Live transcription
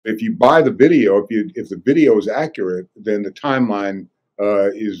If you buy the video, if the video is accurate, then the timeline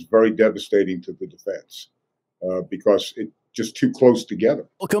is very devastating to the defense because it's just too close together.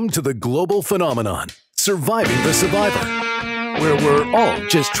 Welcome to the global phenomenon, Surviving the Survivor, where we're all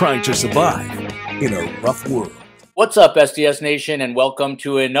just trying to survive in a rough world. What's up, SDS Nation, and welcome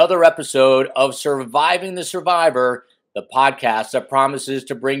to another episode of Surviving the Survivor, the podcast that promises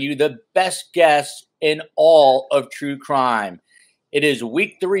to bring you the best guests in all of true crime. It is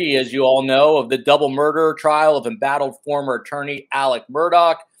week 3, as you all know, of the double murder trial of embattled former attorney Alex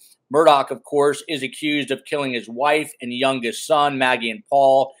Murdaugh. Murdaugh, of course, is accused of killing his wife and youngest son, Maggie and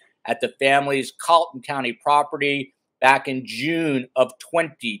Paul, at the family's Colleton County property back in June of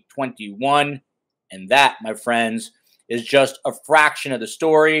 2021. And that, my friends, is just a fraction of the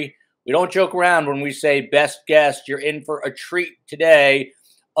story. We don't joke around when we say best guest. You're in for a treat today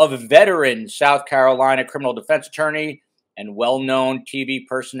of a veteran South Carolina criminal defense attorney and well-known TV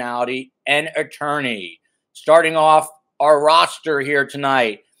personality and attorney. Starting off our roster here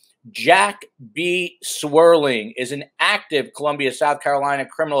tonight, Jack B. Swerling is an active Columbia, South Carolina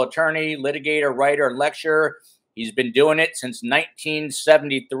criminal attorney, litigator, writer, and lecturer. He's been doing it since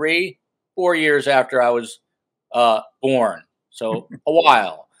 1973, 4 years after I was born, so a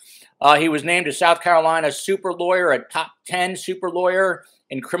while. He was named a South Carolina super lawyer, a top 10 super lawyer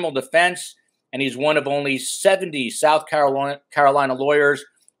in criminal defense, and he's one of only 70 South Carolina lawyers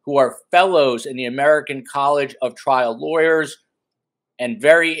who are fellows in the American College of Trial Lawyers. And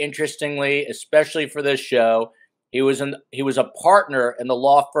very interestingly, especially for this show, he was a partner in the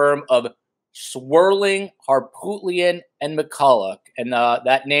law firm of Swerling, Harpootlian and McCulloch. And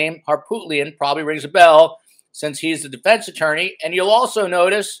that name, Harpootlian, probably rings a bell since he's the defense attorney. And you'll also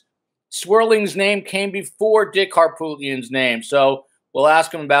notice Swerling's name came before Dick Harpootlian's name. So we'll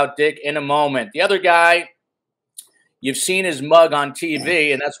ask him about Dick in a moment. The other guy, you've seen his mug on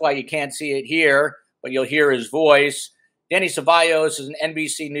TV, and that's why you can't see it here, but you'll hear his voice. Danny Ceballos is an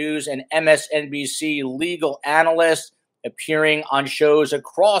NBC News and MSNBC legal analyst, appearing on shows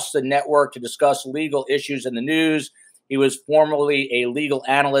across the network to discuss legal issues in the news. He was formerly a legal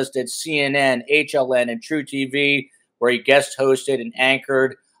analyst at CNN, HLN, and True TV, where he guest hosted and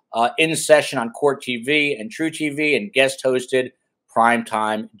anchored In Session on Court TV and True TV, and guest hosted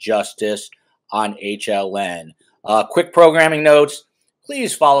Primetime Justice on HLN. Quick programming notes.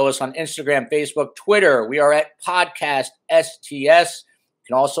 Please follow us on Instagram, Facebook, Twitter. We are at Podcast STS. You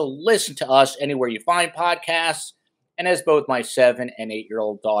can also listen to us anywhere you find podcasts. And as both my 7- and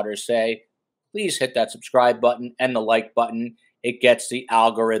 8-year-old daughters say, please hit that subscribe button and the like button. It gets the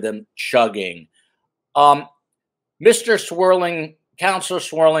algorithm chugging. Mr. Swerling, Counselor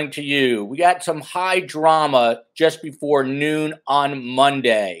Swerling, to you. We got some high drama just before noon on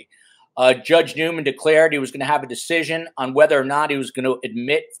Monday. Judge Newman declared he was going to have a decision on whether or not he was going to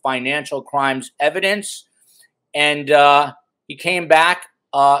admit financial crimes evidence. And he came back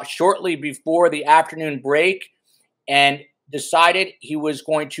shortly before the afternoon break and decided he was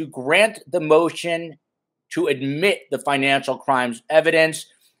going to grant the motion to admit the financial crimes evidence.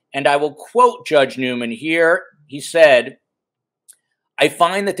 And I will quote Judge Newman here. He said, "I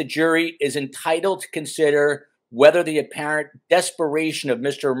find that the jury is entitled to consider whether the apparent desperation of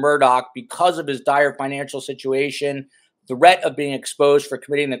Mr. Murdaugh because of his dire financial situation, threat of being exposed for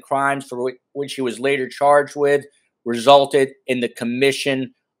committing the crimes for which he was later charged with, resulted in the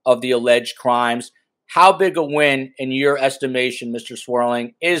commission of the alleged crimes." How big a win, in your estimation, Mr.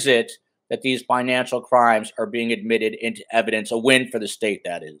 Swerling, is it that these financial crimes are being admitted into evidence? A win for the state,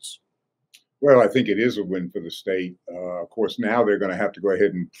 that is. Well, I think it is a win for the state. Of course, now they're going to have to go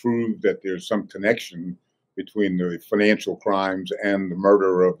ahead and prove that there's some connection between the financial crimes and the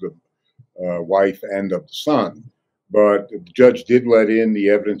murder of the wife and of the son. But the judge did let in the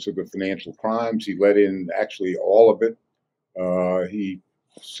evidence of the financial crimes. He let in actually all of it. He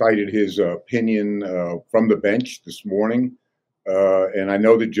cited his opinion from the bench this morning. And I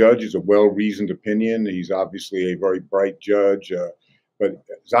know the judge is a well-reasoned opinion. He's obviously a very bright judge. But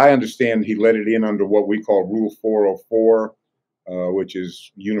as I understand, he let it in under what we call Rule 404, which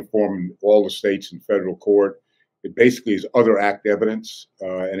is uniform in all the states and federal court. It basically is other act evidence,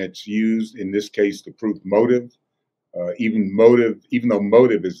 and it's used in this case to prove motive. Even though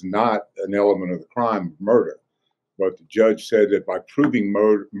motive is not an element of the crime of murder. But the judge said that by proving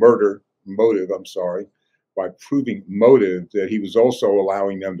by proving motive, that he was also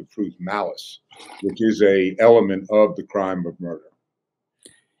allowing them to prove malice, which is a element of the crime of murder.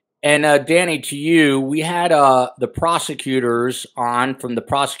 And Danny, to you, we had the prosecutors on from the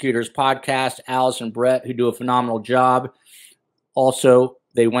Prosecutors Podcast, Alice and Brett, who do a phenomenal job. Also,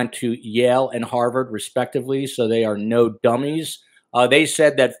 they went to Yale and Harvard, respectively, so they are no dummies. They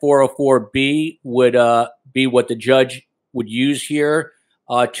said that 404B would be what the judge would use here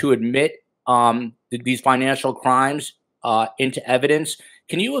to admit these financial crimes into evidence.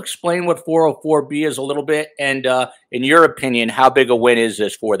 Can you explain what 404B is a little bit? And in your opinion, how big a win is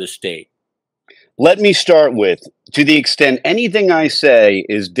this for the state? Let me start with, to the extent anything I say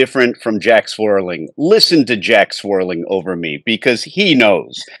is different from Jack Swerling, listen to Jack Swerling over me, because he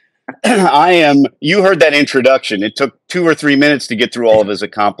knows. You heard that introduction. It took 2 or 3 minutes to get through all of his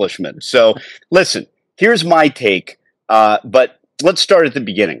accomplishments. So listen, here's my take, but let's start at the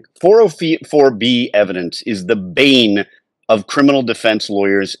beginning. 404B evidence is the bane of criminal defense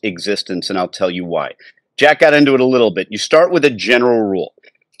lawyers' existence, and I'll tell you why. Jack got into it a little bit. You start with a general rule.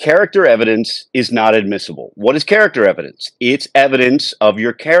 Character evidence is not admissible. What is character evidence? It's evidence of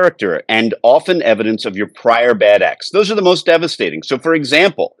your character and often evidence of your prior bad acts. Those are the most devastating. So, for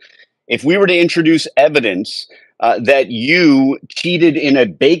example, if we were to introduce evidence that you cheated in a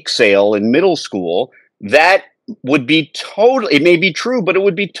bake sale in middle school, that would be totally, it may be true, but it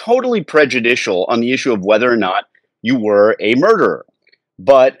would be totally prejudicial on the issue of whether or not you were a murderer.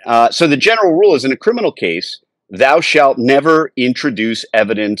 But so the general rule is, in a criminal case, thou shalt never introduce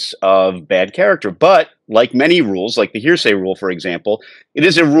evidence of bad character. But like many rules, like the hearsay rule, for example, it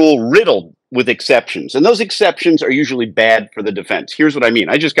is a rule riddled with exceptions. And those exceptions are usually bad for the defense. Here's what I mean.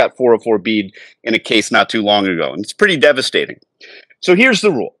 I just got 404B'd in a case not too long ago, and it's pretty devastating. So here's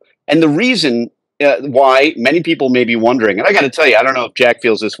the rule. And the reason why many people may be wondering, and I got to tell you, I don't know if Jack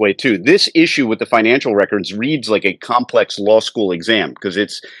feels this way too. This issue with the financial records reads like a complex law school exam because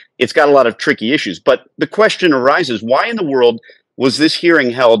it's got a lot of tricky issues. But the question arises, why in the world was this hearing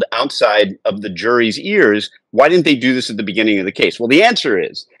held outside of the jury's ears? Why didn't they do this at the beginning of the case? Well, the answer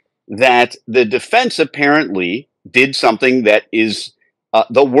is that the defense apparently did something that is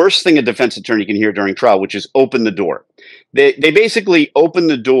the worst thing a defense attorney can hear during trial, which is open the door. They basically opened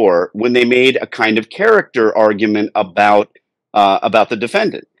the door when they made a kind of character argument about the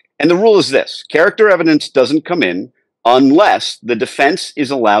defendant. And the rule is this: character evidence doesn't come in unless the defense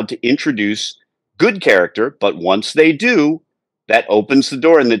is allowed to introduce good character. But once they do, that opens the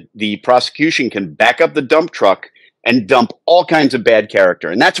door, and the prosecution can back up the dump truck and dump all kinds of bad character.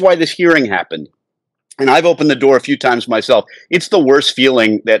 And that's why this hearing happened. And I've opened the door a few times myself. It's the worst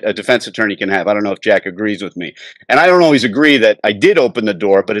feeling that a defense attorney can have. I don't know if Jack agrees with me. And I don't always agree that I did open the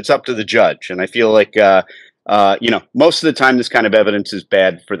door, but it's up to the judge. And I feel like, most of the time this kind of evidence is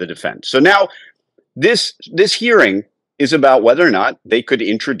bad for the defense. So now this hearing is about whether or not they could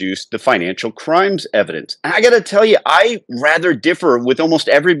introduce the financial crimes evidence. And I got to tell you, I rather differ with almost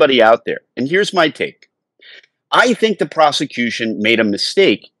everybody out there. And here's my take. I think the prosecution made a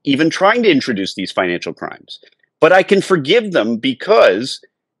mistake even trying to introduce these financial crimes. But I can forgive them because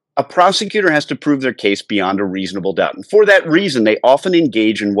a prosecutor has to prove their case beyond a reasonable doubt. And for that reason, they often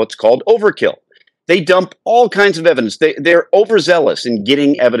engage in what's called overkill. They dump all kinds of evidence. They're overzealous in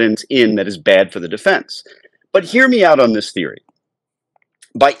getting evidence in that is bad for the defense. But hear me out on this theory.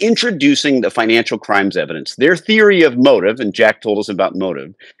 By introducing the financial crimes evidence, their theory of motive, and Jack told us about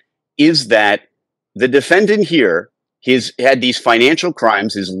motive, is that the defendant here had these financial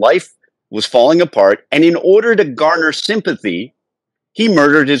crimes, his life was falling apart, and in order to garner sympathy, he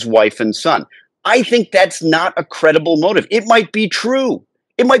murdered his wife and son. I think that's not a credible motive. It might be true.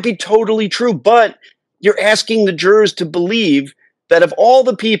 It might be totally true, but you're asking the jurors to believe that of all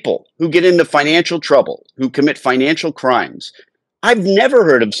the people who get into financial trouble, who commit financial crimes, I've never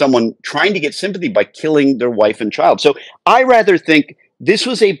heard of someone trying to get sympathy by killing their wife and child. So I rather think this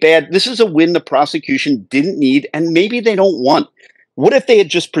is a win the prosecution didn't need, and maybe they don't want. What if they had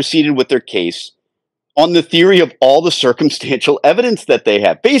just proceeded with their case on the theory of all the circumstantial evidence that they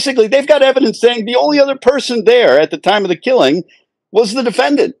have? Basically, they've got evidence saying the only other person there at the time of the killing was the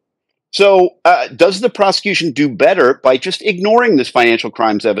defendant. So does the prosecution do better by just ignoring this financial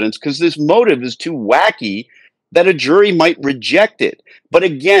crimes evidence because this motive is too wacky that a jury might reject it? But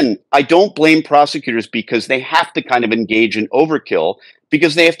again, I don't blame prosecutors because they have to kind of engage in overkill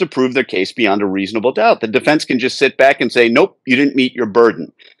because they have to prove their case beyond a reasonable doubt. The defense can just sit back and say, nope, you didn't meet your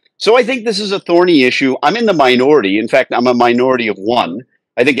burden. So I think this is a thorny issue. I'm in the minority. In fact, I'm a minority of one.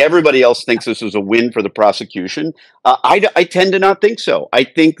 I think everybody else thinks this is a win for the prosecution. I tend to not think so. I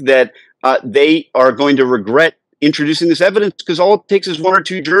think that they are going to regret introducing this evidence because all it takes is one or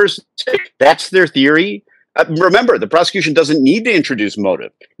two jurors to say that's their theory. Remember, the prosecution doesn't need to introduce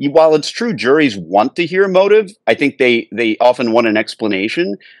motive. While it's true juries want to hear motive, I think they often want an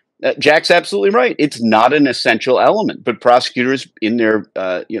explanation. Jack's absolutely right. It's not an essential element, but prosecutors, in their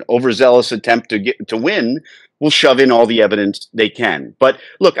overzealous attempt to win, will shove in all the evidence they can. But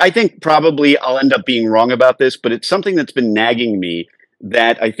look, I think probably I'll end up being wrong about this, but it's something that's been nagging me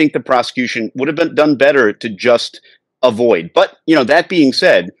that I think the prosecution would have done better to just avoid. But, you know, that being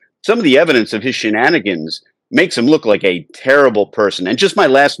said, some of the evidence of his shenanigans makes him look like a terrible person. And just my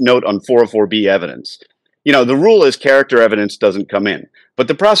last note on 404B evidence. You know, the rule is character evidence doesn't come in, but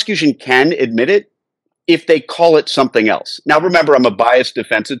the prosecution can admit it if they call it something else. Now, remember, I'm a biased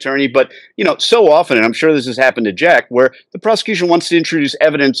defense attorney, but, you know, so often, and I'm sure this has happened to Jack, where the prosecution wants to introduce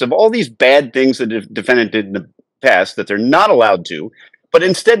evidence of all these bad things that the defendant did in the past that they're not allowed to, but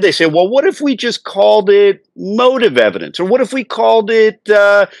instead they say, well, what if we just called it motive evidence? Or what if we called it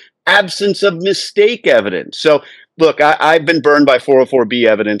absence of mistake evidence? So, look, I've been burned by 404B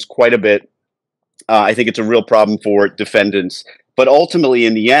evidence quite a bit. I think it's a real problem for defendants. But ultimately,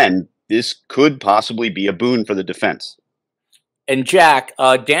 in the end, this could possibly be a boon for the defense. And Jack,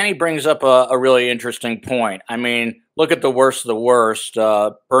 Danny brings up a really interesting point. I mean, look at the worst of the worst.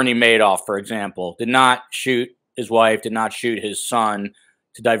 Bernie Madoff, for example, did not shoot his wife, did not shoot his son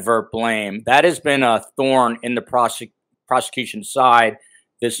to divert blame. That has been a thorn in the prosecution side,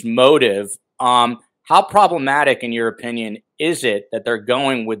 this motive. How problematic, in your opinion, is it that they're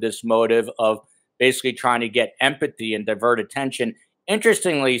going with this motive of basically trying to get empathy and divert attention?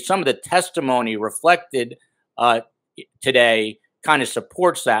 Interestingly, some of the testimony reflected today kind of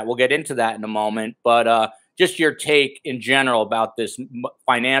supports that. We'll get into that in a moment. But just your take in general about this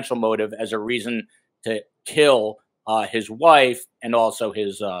financial motive as a reason to kill his wife and also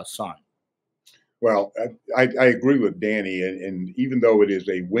his son. Well, I agree with Danny. And even though it is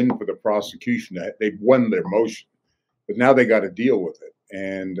a win for the prosecution, they've won their motion. But now they got to deal with it.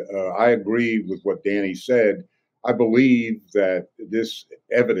 And I agree with what Danny said. I believe that this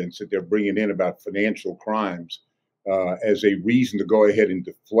evidence that they're bringing in about financial crimes as a reason to go ahead and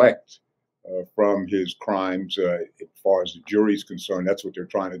deflect from his crimes as far as the jury's concerned, that's what they're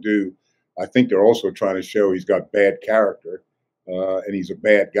trying to do. I think they're also trying to show he's got bad character and he's a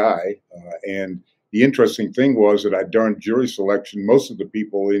bad guy. And the interesting thing was that during jury selection, most of the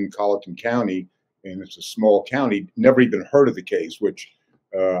people in Colleton County, and it's a small county, never even heard of the case, which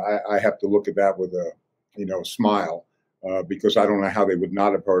I have to look at that with a smile, because I don't know how they would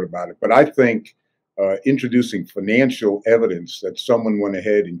not have heard about it. But I think introducing financial evidence that someone went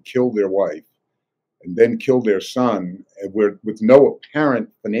ahead and killed their wife and then killed their son with no apparent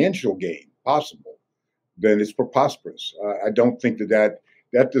financial gain possible, then it's preposterous. I don't think that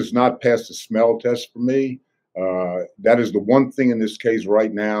does not pass the smell test for me. That is the one thing in this case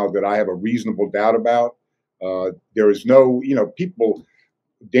right now that I have a reasonable doubt about. There is no, people.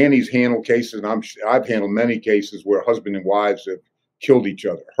 Danny's handled cases, and I've handled many cases where husband and wives have killed each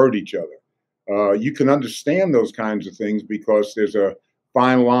other, hurt each other. You can understand those kinds of things because there's a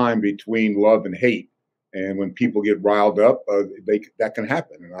fine line between love and hate. And when people get riled up, that can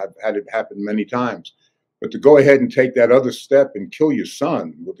happen. And I've had it happen many times. But to go ahead and take that other step and kill your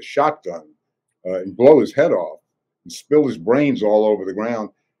son with a shotgun and blow his head off and spill his brains all over the ground,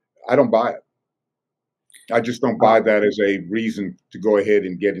 I don't buy it. I just don't buy that as a reason to go ahead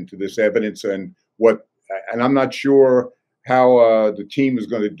and get into this evidence. And I'm not sure how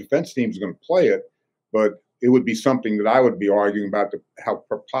the defense team is going to play it, but it would be something that I would be arguing about how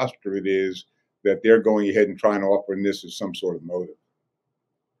preposterous it is that they're going ahead and trying to offer in this as some sort of motive.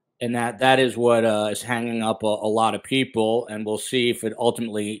 And that is what is hanging up a lot of people, and we'll see if it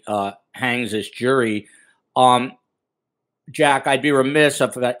ultimately hangs this jury. Jack, I'd be remiss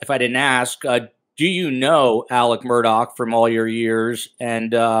if I didn't ask, do you know Alex Murdaugh from all your years?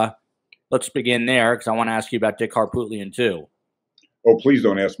 And let's begin there, because I want to ask you about Dick Harpootlian too. Oh, please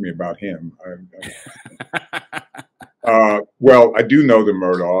don't ask me about him. Well, I do know the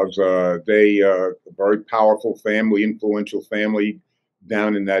Murdaughs. They are a very powerful family, influential family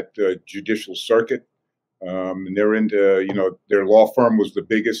down in that judicial circuit. And they're into, their law firm was the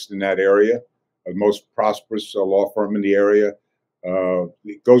biggest in that area, the most prosperous law firm in the area.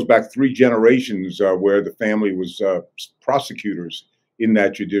 It goes back 3 generations where the family was prosecutors in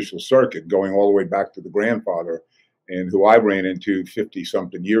that judicial circuit, going all the way back to the grandfather, and who I ran into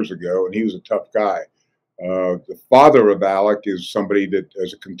 50-something years ago, and he was a tough guy. The father of Alec is somebody that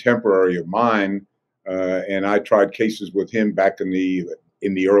is a contemporary of mine, and I tried cases with him back in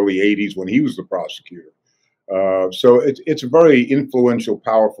the early 80s when he was the prosecutor. So it's a very influential,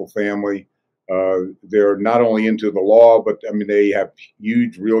 powerful family. They're not only into the law, but I mean, they have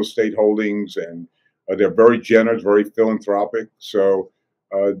huge real estate holdings, and they're very generous, very philanthropic. So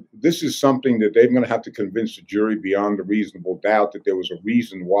this is something that they're going to have to convince the jury beyond a reasonable doubt that there was a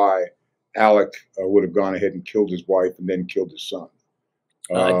reason why Alec would have gone ahead and killed his wife and then killed his son.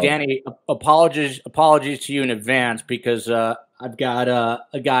 Danny, apologies to you in advance because I've got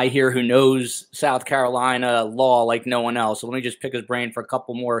a guy here who knows South Carolina law like no one else. So let me just pick his brain for a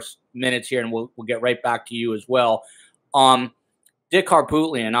couple more minutes here, and we'll get right back to you as well. Dick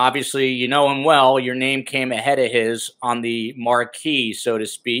Harpootlian, obviously you know him well. Your name came ahead of his on the marquee, so to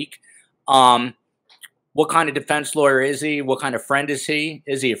speak. What kind of defense lawyer is he? What kind of friend is he?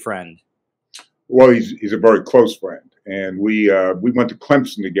 Is he a friend? Well, he's a very close friend, and we went to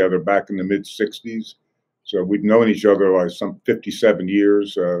Clemson together back in the mid-'60s. So we've known each other like some 57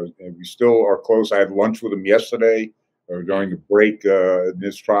 years, and we still are close. I had lunch with him yesterday during the break in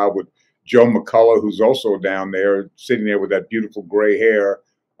this trial with Joe McCulloch, who's also down there, sitting there with that beautiful gray hair,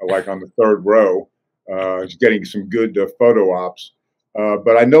 like on the third row. He's getting some good photo ops.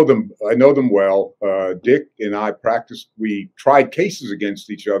 But I know them well. Dick and I we tried cases against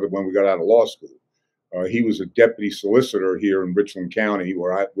each other when we got out of law school. He was a deputy solicitor here in Richland County,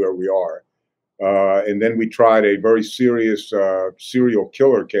 where we are. And then we tried a very serious serial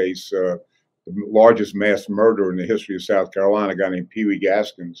killer case, the largest mass murder in the history of South Carolina, a guy named Pee Wee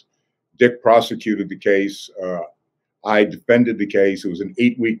Gaskins. Dick prosecuted the case. I defended the case. It was an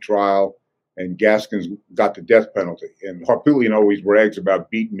 8-week trial, and Gaskins got the death penalty. And Harpootlian always brags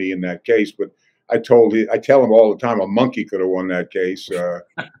about beating me in that case, but I tell him all the time a monkey could have won that case,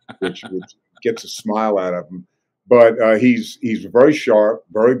 which gets a smile out of him. But he's very sharp,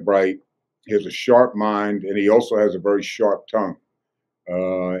 very bright. He has a sharp mind, and he also has a very sharp tongue.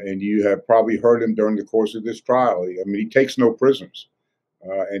 And you have probably heard him during the course of this trial. I mean, he takes no prisoners.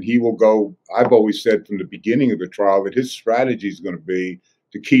 And he will go, I've always said from the beginning of the trial that his strategy is going to be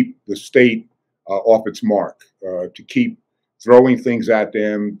to keep the state off its mark, to keep throwing things at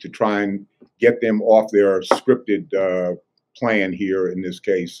them, to try and get them off their scripted plan here in this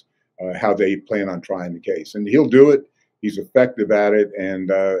case, how they plan on trying the case. And he'll do it. He's effective at it. And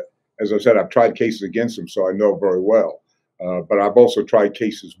as I said, I've tried cases against him, so I know very well. But I've also tried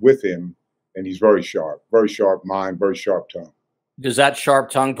cases with him, and he's very sharp mind, very sharp tongue. Does that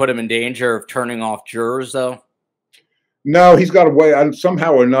sharp tongue put him in danger of turning off jurors, though? No, he's got a way.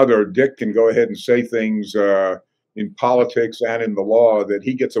 Somehow or another, Dick can go ahead and say things in politics and in the law that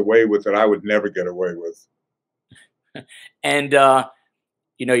he gets away with that I would never get away with. And,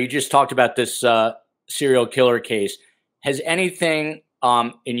 you just talked about this serial killer case. Has anything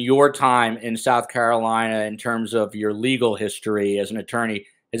in your time in South Carolina, in terms of your legal history as an attorney,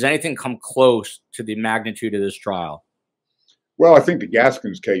 has anything come close to the magnitude of this trial? Well, I think the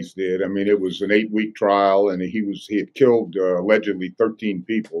Gaskins case did. I mean, it was an 8-week trial, and he had killed allegedly 13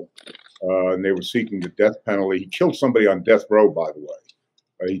 people, and they were seeking the death penalty. He killed somebody on death row, by the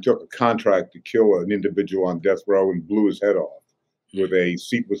way. He took a contract to kill an individual on death row and blew his head off with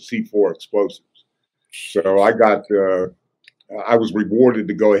C4 explosives. So I was rewarded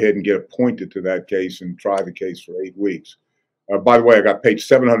to go ahead and get appointed to that case and try the case for 8 weeks. By the way, I got paid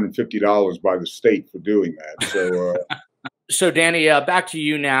 $750 by the state for doing that. So. So, Danny, back to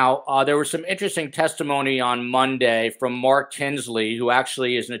you now. There was some interesting testimony on Monday from Mark Tinsley, who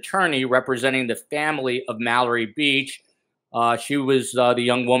actually is an attorney representing the family of Mallory Beach. She was the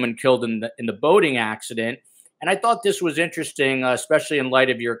young woman killed in the boating accident. And I thought this was interesting, especially in light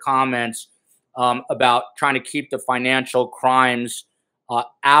of your comments about trying to keep the financial crimes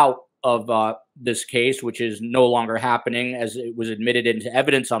out of this case, which is no longer happening, as it was admitted into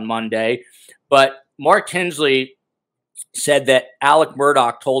evidence on Monday. But Mark Tinsley said that Alex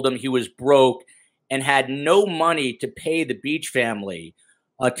Murdaugh told him he was broke and had no money to pay the Beach family.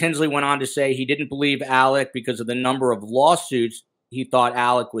 Tinsley went on to say he didn't believe Alec because of the number of lawsuits he thought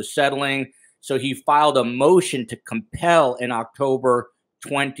Alec was settling. So he filed a motion to compel in October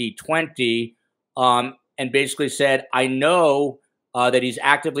 2020 and basically said, I know that he's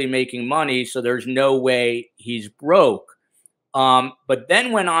actively making money, so there's no way he's broke. But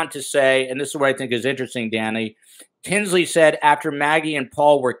then went on to say, and this is what I think is interesting, Danny, Tinsley said after Maggie and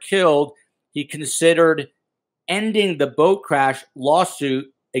Paul were killed, he considered ending the boat crash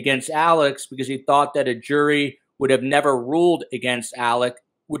lawsuit against Alex because he thought that a jury would have never ruled against Alec,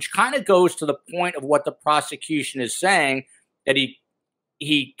 which kind of goes to the point of what the prosecution is saying, that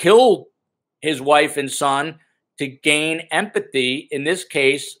he killed his wife and son to gain empathy. In this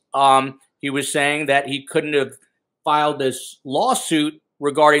case, he was saying that he couldn't have filed this lawsuit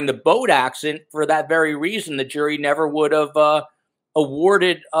regarding the boat accident for that very reason. The jury never would have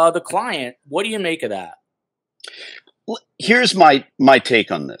awarded the client. What do you make of that? Here's my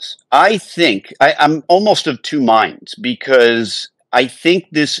take on this. I think I'm almost of two minds, because I think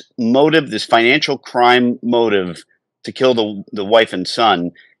this motive, this financial crime motive to kill the wife and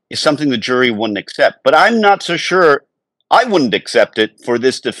son, is something the jury wouldn't accept. But I'm not so sure I wouldn't accept it for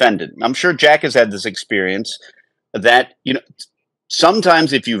this defendant. I'm sure Jack has had this experience that,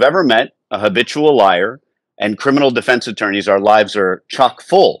 sometimes if you've ever met a habitual liar, and criminal defense attorneys, our lives are chock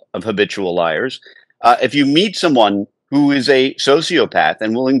full of habitual liars. If you meet someone who is a sociopath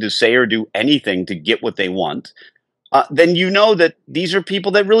and willing to say or do anything to get what they want, then you know that these are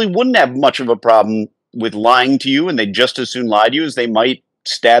people that really wouldn't have much of a problem with lying to you, and they just as soon lie to you as they might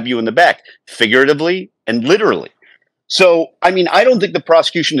stab you in the back, figuratively and literally. So, I mean, I don't think the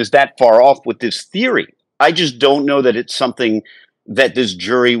prosecution is that far off with this theory. I just don't know that it's something that this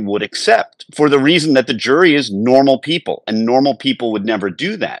jury would accept, for the reason that the jury is normal people, and normal people would never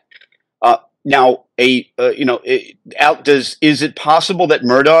do that. Now, is it possible that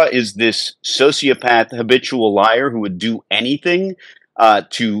Murdaugh is this sociopath, habitual liar who would do anything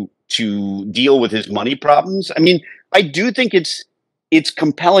to deal with his money problems? I mean, I do think it's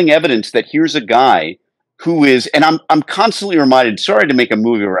compelling evidence that here's a guy who is, and I'm constantly reminded. Sorry to make a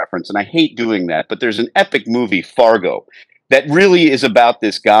movie reference, and I hate doing that, but there's an epic movie, Fargo, that really is about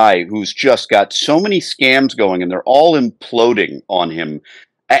this guy who's just got so many scams going, and they're all imploding on him.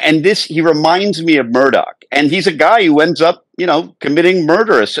 And he reminds me of Murdaugh. And he's a guy who ends up, committing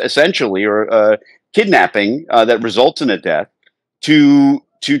murder, essentially, or kidnapping that results in a death to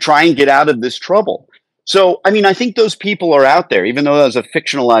try and get out of this trouble. So, I mean, I think those people are out there, even though that was a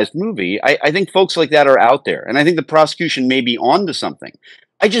fictionalized movie. I think folks like that are out there. And I think the prosecution may be onto something.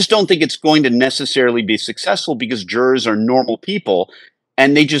 I just don't think it's going to necessarily be successful because jurors are normal people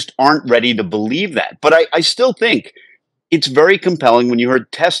and they just aren't ready to believe that. But I still think it's very compelling when you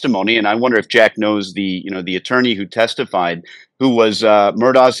heard testimony, and I wonder if Jack knows the attorney who testified, who was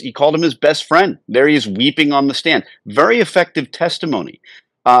Murdaugh's. He called him his best friend. There he is weeping on the stand. Very effective testimony.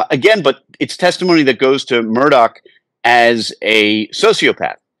 Again, but it's testimony that goes to Murdaugh as a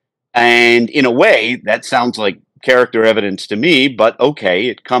sociopath. And in a way, that sounds like character evidence to me, but okay,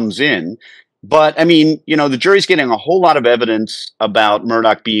 it comes in. But I mean, the jury's getting a whole lot of evidence about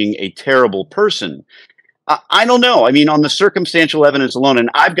Murdaugh being a terrible person. I don't know. I mean, on the circumstantial evidence alone, and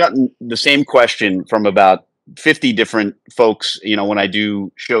I've gotten the same question from about 50 different folks, when I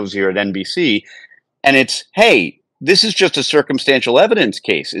do shows here at NBC, and it's, hey, this is just a circumstantial evidence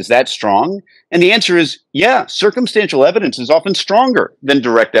case. Is that strong? And the answer is, yeah, circumstantial evidence is often stronger than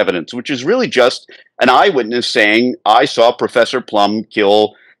direct evidence, which is really just an eyewitness saying, I saw Professor Plum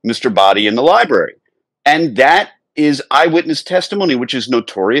kill Mr. Body in the library. And that is eyewitness testimony, which is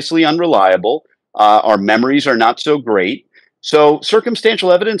notoriously unreliable. Our memories are not so great. So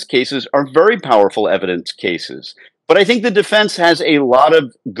circumstantial evidence cases are very powerful evidence cases. But I think the defense has a lot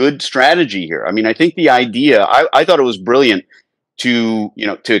of good strategy here. I mean, I think the idea, I thought it was brilliant to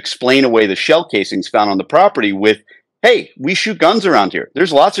explain away the shell casings found on the property with, hey, we shoot guns around here.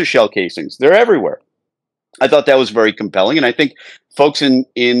 There's lots of shell casings. They're everywhere. I thought that was very compelling. And I think folks in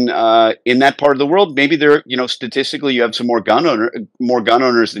that part of the world, maybe they're, statistically, you have some more gun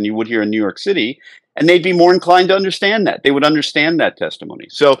owners than you would here in New York City. And they'd be more inclined to understand that. They would understand that testimony.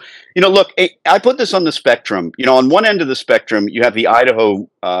 So, look, I put this on the spectrum. On one end of the spectrum, you have the Idaho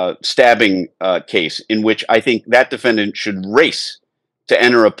stabbing case in which I think that defendant should race to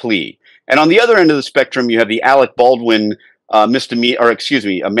enter a plea. And on the other end of the spectrum, you have the Alec Baldwin a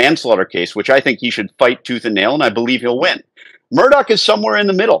manslaughter case, which I think he should fight tooth and nail, and I believe he'll win. Murdaugh is somewhere in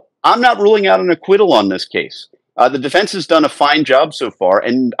the middle. I'm not ruling out an acquittal on this case. The defense has done a fine job so far,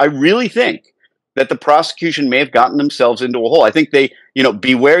 and I really think that the prosecution may have gotten themselves into a hole. I think they,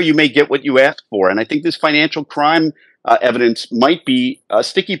 beware, you may get what you ask for. And I think this financial crime evidence might be a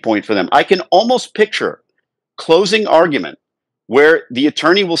sticky point for them. I can almost picture closing argument where the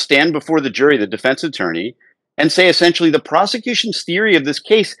attorney will stand before the jury, the defense attorney, and say essentially the prosecution's theory of this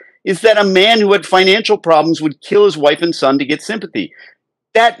case is that a man who had financial problems would kill his wife and son to get sympathy.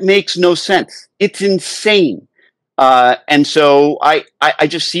 That makes no sense. It's insane. And so I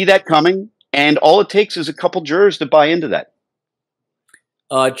just see that coming. And all it takes is a couple jurors to buy into that.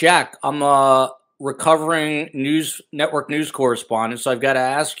 Jack, I'm a recovering network news correspondent, so I've got to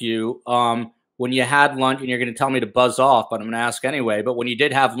ask you, when you had lunch, and you're going to tell me to buzz off, but I'm going to ask anyway, but when you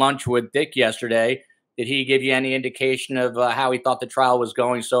did have lunch with Dick yesterday, did he give you any indication of how he thought the trial was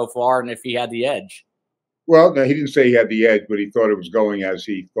going so far and if he had the edge? Well, no, he didn't say he had the edge, but he thought it was going as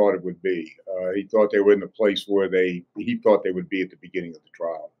he thought it would be. He thought they were in the place where he thought they would be at the beginning of the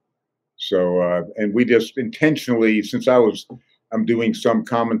trial. So, and we just intentionally, since I'm doing some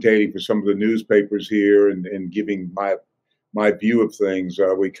commentating for some of the newspapers here and giving my view of things,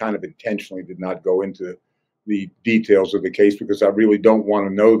 we kind of intentionally did not go into the details of the case because I really don't want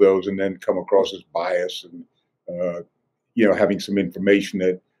to know those and then come across as biased and, having some information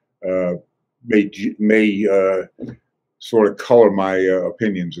that may sort of color my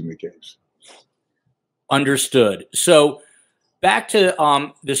opinions in the case. Understood. So back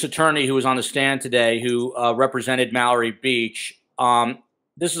to this attorney who was on the stand today who represented Mallory Beach.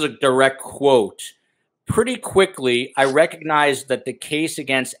 This is a direct quote. Pretty quickly, I recognized that the case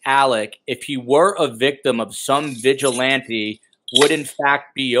against Alec, if he were a victim of some vigilante, would in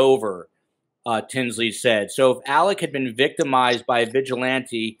fact be over, Tinsley said. So if Alec had been victimized by a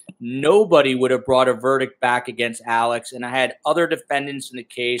vigilante, nobody would have brought a verdict back against Alex, and I had other defendants in the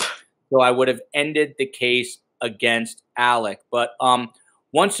case, so I would have ended the case against Alec. But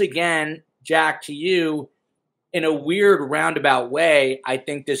once again, Jack, to you, in a weird roundabout way, I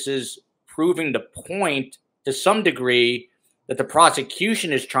think this is proving the point to some degree that the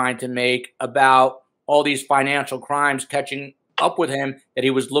prosecution is trying to make about all these financial crimes catching up with him, that he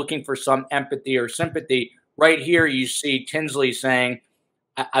was looking for some empathy or sympathy. Right here, you see Tinsley saying,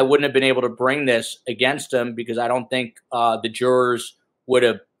 I wouldn't have been able to bring this against him because I don't think the jurors would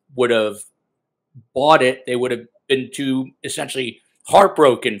have bought it. They would have been too essentially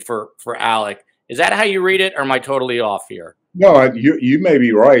heartbroken for Alec. Is that how you read it, or am I totally off here? No, you may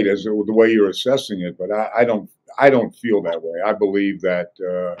be right as the way you're assessing it, but I don't feel that way. I believe that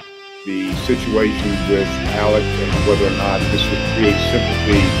the situation with Alec and whether or not this would create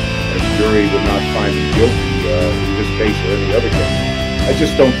sympathy, a jury would not find him guilty in this case or any other case. I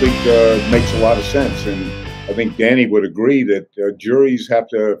just don't think it makes a lot of sense, and I think Danny would agree that juries have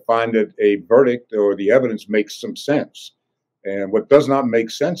to find that a verdict or the evidence makes some sense. And what does not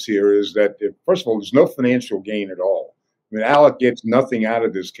make sense here is that, first of all, there's no financial gain at all. I mean, Alec gets nothing out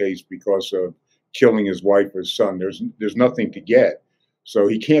of this case because of killing his wife or his son. There's nothing to get. So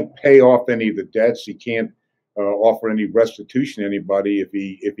he can't pay off any of the debts. He can't offer any restitution to anybody if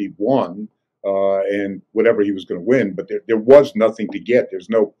he won and whatever he was going to win. But there was nothing to get. There's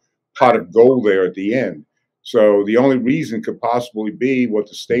no pot of gold there at the end. So the only reason could possibly be what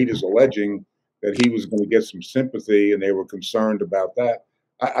the state is alleging, that he was going to get some sympathy and they were concerned about that.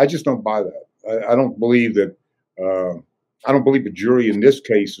 I just don't buy that. I don't believe that. I don't believe the jury in this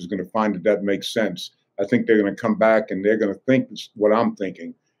case is going to find that makes sense. I think they're going to come back and they're going to think what I'm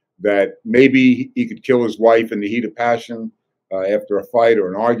thinking, that maybe he could kill his wife in the heat of passion after a fight or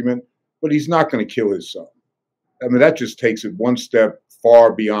an argument, but he's not going to kill his son. I mean, that just takes it one step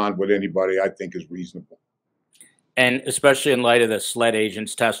far beyond what anybody I think is reasonable. And especially in light of the SLED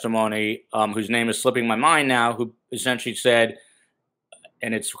agent's testimony, whose name is slipping my mind now, who essentially said,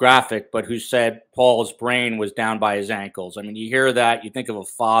 and it's graphic, but who said Paul's brain was down by his ankles. I mean, you hear that, you think of a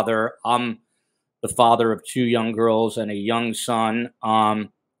father. I'm the father of 2 young girls and a young son. Can't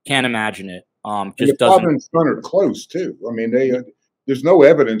imagine it. Just the father and son are close too. I mean, there's no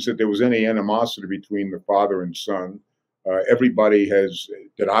evidence that there was any animosity between the father and son. Everybody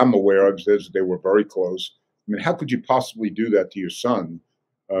that I'm aware of says they were very close. I mean, how could you possibly do that to your son?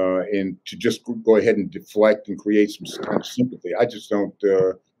 And to just go ahead and deflect and create some kind of sympathy. I just don't,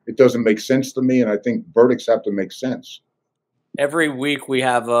 it doesn't make sense to me. And I think verdicts have to make sense. Every week we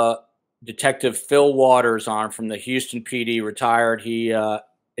have Detective Phil Waters on from the Houston PD, retired. He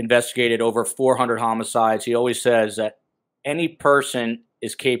investigated over 400 homicides. He always says that any person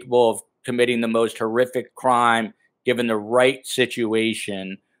is capable of committing the most horrific crime given the right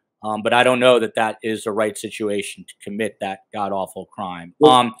situation. But I don't know that is the right situation to commit that god-awful crime.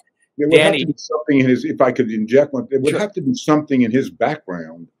 There would Danny, have to be something in his, if I could inject one, there would have to be something in his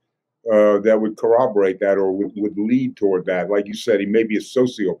background that would corroborate that or would lead toward that. Like you said, he may be a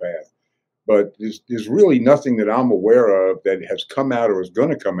sociopath, but there's really nothing that I'm aware of that has come out or is going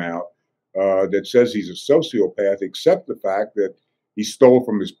to come out that says he's a sociopath, except the fact that he stole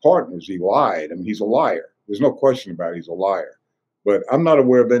from his partners. He lied. I mean, he's a liar. There's no question about it. He's a liar. But I'm not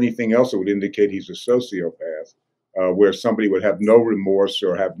aware of anything else that would indicate he's a sociopath, where somebody would have no remorse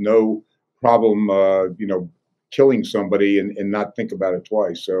or have no problem, killing somebody and not think about it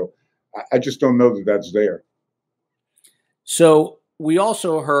twice. So I just don't know that that's there. So we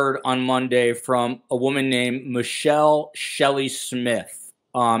also heard on Monday from a woman named Michelle Shelley Smith,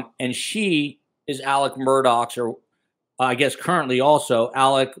 and she is Alex Murdaugh's, or I guess currently also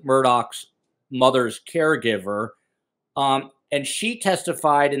Alex Murdaugh's mother's caregiver. And she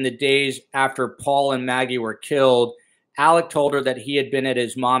testified in the days after Paul and Maggie were killed. Alec told her that he had been at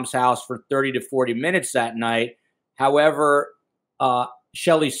his mom's house for 30 to 40 minutes that night. However,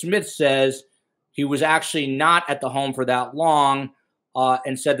 Shelley Smith says he was actually not at the home for that long,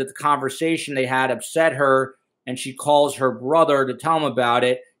 and said that the conversation they had upset her, and she calls her brother to tell him about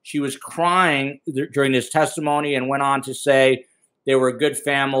it. She was crying during this testimony and went on to say, they were a good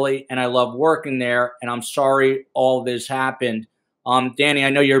family, and I love working there, and I'm sorry all this happened. Danny, I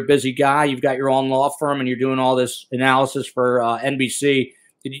know you're a busy guy. You've got your own law firm and you're doing all this analysis for NBC.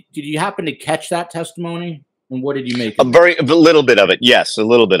 Did you happen to catch that testimony? And what did you make of it? A little bit of it. Yes, a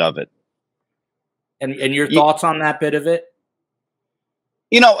little bit of it. And your thoughts on that bit of it?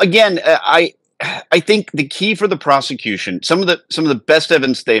 Again, I think the key for the prosecution, some of the best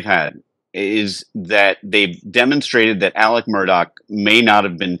evidence they've had is that they've demonstrated that Alex Murdaugh may not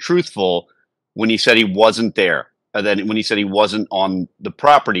have been truthful when he said he wasn't there, when he said he wasn't on the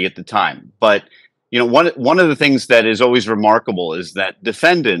property at the time. But one of the things that is always remarkable is that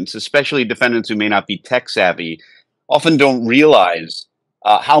defendants, especially defendants who may not be tech savvy, often don't realize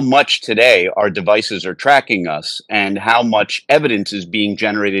how much today our devices are tracking us and how much evidence is being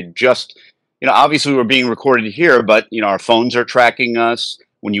generated. Just, obviously we're being recorded here, but our phones are tracking us.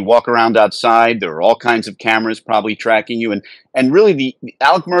 When you walk around outside, there are all kinds of cameras probably tracking you. And really, the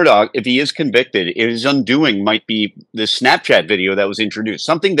Alex Murdaugh, if he is convicted, his undoing might be the Snapchat video that was introduced.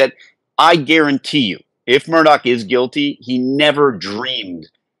 Something that I guarantee you, if Murdaugh is guilty, he never dreamed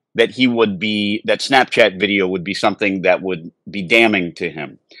that that Snapchat video would be something that would be damning to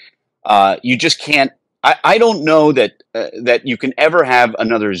him. You just can't. I don't know that you can ever have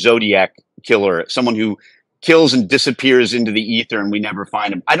another Zodiac killer, someone who kills and disappears into the ether and we never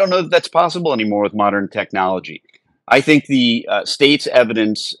find him. I don't know that that's possible anymore with modern technology. I think the state's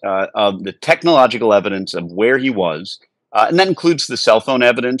evidence of the technological evidence of where he was, and that includes the cell phone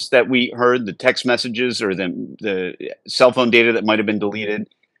evidence that we heard, the text messages or the cell phone data that might have been deleted.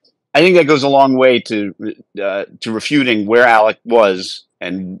 I think that goes a long way to refuting where Alec was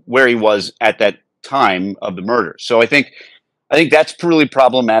and where he was at that time of the murder. So I think that's really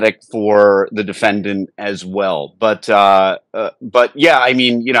problematic for the defendant as well. But yeah, I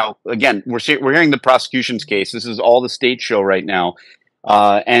mean, again, we're hearing the prosecution's case. This is all the state show right now.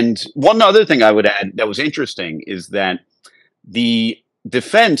 And one other thing I would add that was interesting is that the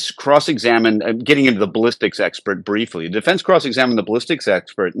defense cross-examined, getting into the ballistics expert briefly, the defense cross-examined the ballistics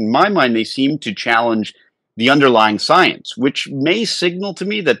expert. In my mind, they seem to challenge the underlying science, which may signal to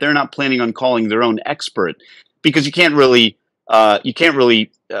me that they're not planning on calling their own expert, because you can't really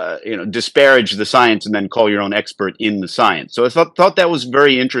disparage the science and then call your own expert in the science. So I thought that was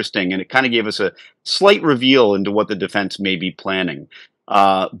very interesting, and it kind of gave us a slight reveal into what the defense may be planning.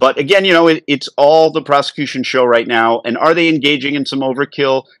 But again, it's all the prosecution show right now. And are they engaging in some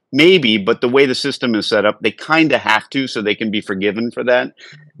overkill? Maybe, but the way the system is set up, they kind of have to, so they can be forgiven for that.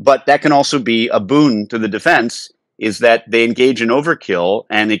 But that can also be a boon to the defense, is that they engage in overkill,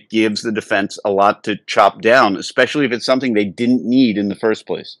 and it gives the defense a lot to chop down, especially if it's something they didn't need in the first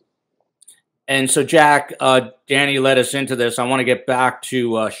place. And so, Jack, Danny led us into this. I want to get back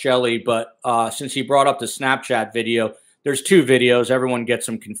to Shelley, but since he brought up the Snapchat video, there's two videos. Everyone gets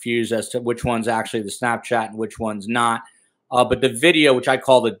them confused as to which one's actually the Snapchat and which one's not. But the video, which I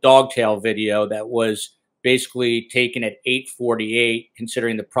call the dogtail video, that was basically taken at 8:48,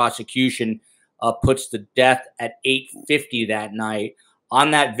 considering the prosecution puts the death at 8:50 that night.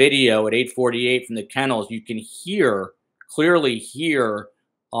 On that video at 8:48 from the kennels, you can clearly hear,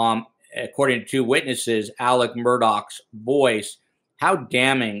 according to two witnesses, Alex Murdaugh's voice. How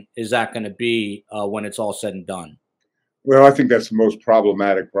damning is that going to be when it's all said and done? Well, I think that's the most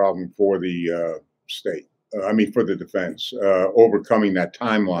problematic problem for the state. For the defense, overcoming that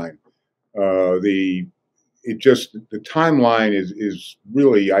timeline. The timeline is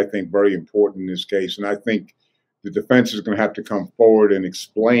really, I think, very important in this case. And I think the defense is going to have to come forward and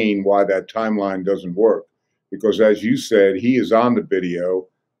explain why that timeline doesn't work. Because as you said, he is on the video.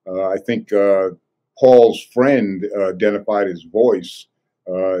 I think Paul's friend identified his voice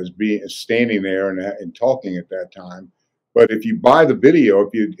as standing there and talking at that time. But if you buy the video,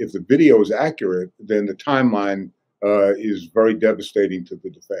 if the video is accurate, then the timeline is very devastating to the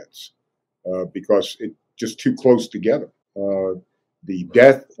defense because it's just too close together. The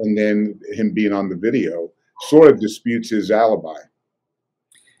death and then him being on the video sort of disputes his alibi.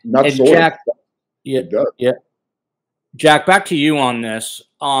 Not and sort Jack, of. It does. Yeah. Jack, back to you on this.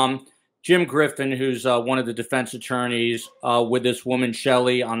 Jim Griffin, who's one of the defense attorneys with this woman,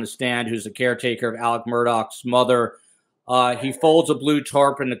 Shelley, on the stand, who's the caretaker of Alex Murdaugh's mother, he folds a blue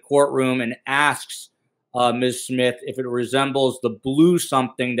tarp in the courtroom and asks Ms. Smith if it resembles the blue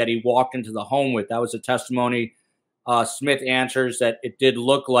something that he walked into the home with. That was a testimony. Smith answers that it did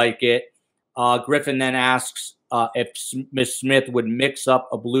look like it. Griffin then asks if Ms. Smith would mix up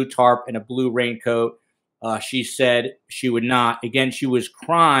a blue tarp and a blue raincoat. She said she would not. Again, she was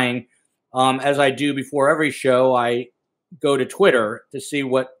crying. As I do before every show, I go to Twitter to see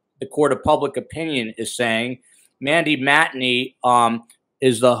what the court of public opinion is saying. Mandy Matney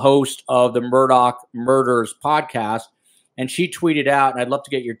is the host of the Murdaugh Murders podcast, and she tweeted out, and I'd love to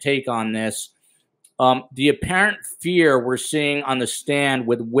get your take on this, the apparent fear we're seeing on the stand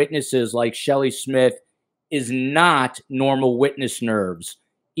with witnesses like Shelley Smith is not normal witness nerves.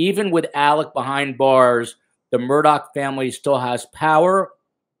 Even with Alec behind bars, the Murdaugh family still has power,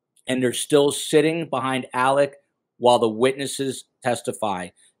 and they're still sitting behind Alec while the witnesses testify.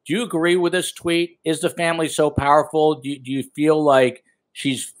 Do you agree with this tweet? Is the family so powerful? Do you feel like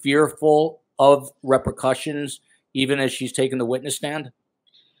she's fearful of repercussions even as she's taking the witness stand?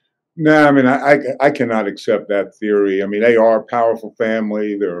 No, I mean, I cannot accept that theory. I mean, they are a powerful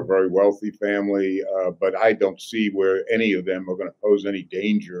family. They're a very wealthy family, but I don't see where any of them are going to pose any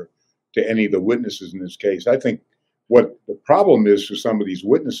danger to any of the witnesses in this case. I think what the problem is for some of these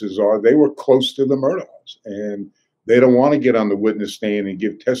witnesses are they were close to the Murdaughs, and they don't want to get on the witness stand and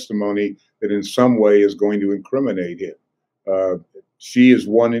give testimony that in some way is going to incriminate him. She is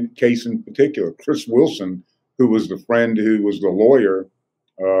one case in particular. Chris Wilson, who was the friend who was the lawyer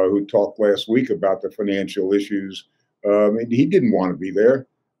who talked last week about the financial issues, and he didn't want to be there.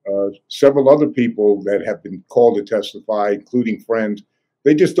 Several other people that have been called to testify, including friends,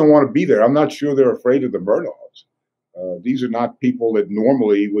 they just don't want to be there. I'm not sure they're afraid of the Murdaughs. These are not people that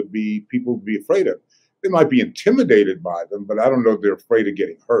normally would be people to be afraid of. They might be intimidated by them, but I don't know if they're afraid of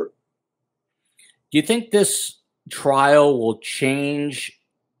getting hurt. Do you think this trial will change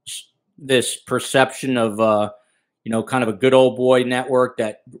this perception of, kind of a good old boy network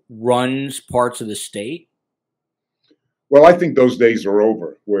that runs parts of the state? Well, I think those days are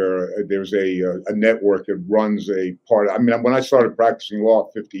over where there's a network that runs a part. I mean, when I started practicing law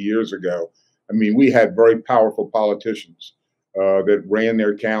 50 years ago, I mean, we had very powerful politicians that ran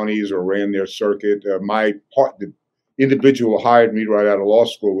their counties or ran their circuit. The individual who hired me right out of law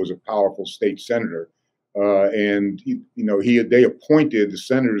school was a powerful state senator. And the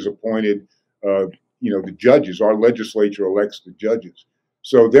senators appointed, the judges. Our legislature elects the judges.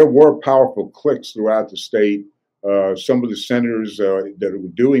 So there were powerful cliques throughout the state. Some of the senators that were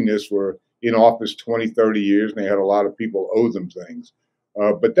doing this were in office 20, 30 years, and they had a lot of people owe them things.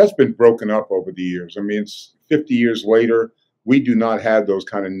 But that's been broken up over the years. I mean, it's 50 years later, we do not have those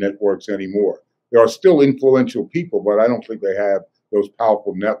kind of networks anymore. There are still influential people, but I don't think they have those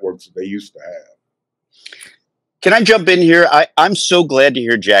powerful networks that they used to have. Can I jump in here? I'm so glad to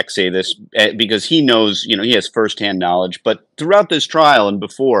hear Jack say this because he knows, he has firsthand knowledge. But throughout this trial and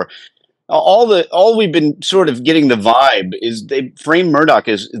before, all we've been sort of getting the vibe is they frame Murdaugh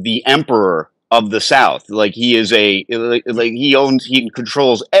as the emperor of the South. Like he is he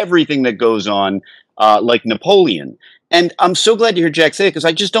controls everything that goes on, like Napoleon. And I'm so glad to hear Jack say it because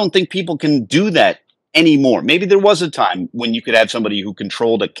I just don't think people can do that anymore. Maybe there was a time when you could have somebody who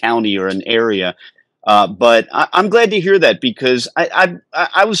controlled a county or an area. But I'm glad to hear that because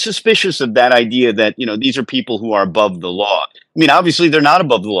I was suspicious of that idea that, these are people who are above the law. I mean, obviously, they're not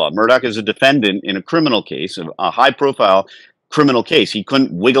above the law. Murdaugh is a defendant in a criminal case, a high-profile criminal case. He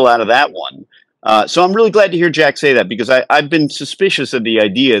couldn't wiggle out of that one. So I'm really glad to hear Jack say that because I've been suspicious of the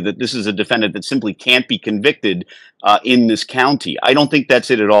idea that this is a defendant that simply can't be convicted in this county. I don't think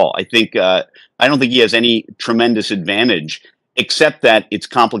that's it at all. I don't think he has any tremendous advantage, except that it's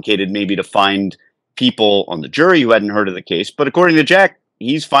complicated maybe to find people on the jury who hadn't heard of the case. But according to Jack,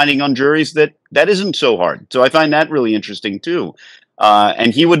 he's finding on juries that isn't so hard. So I find that really interesting too.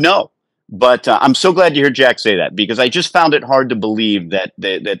 And he would know. But I'm so glad to hear Jack say that because I just found it hard to believe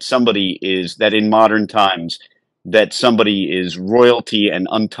that somebody is, that in modern times, that somebody is royalty and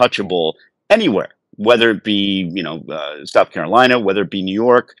untouchable anywhere, whether it be, South Carolina, whether it be New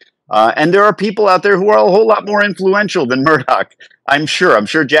York. And there are people out there who are a whole lot more influential than Murdaugh. I'm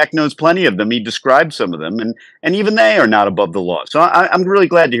sure Jack knows plenty of them. He described some of them, and even they are not above the law. So I'm really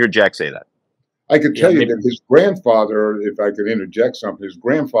glad to hear Jack say that. I could tell you that his grandfather, if I could interject something, his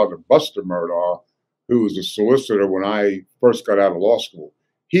grandfather, Buster Murdaugh, who was a solicitor when I first got out of law school,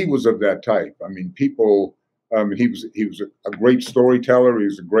 he was of that type. I mean, he was a great storyteller. He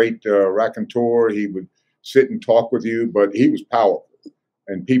was a great raconteur. He would sit and talk with you, but he was powerful.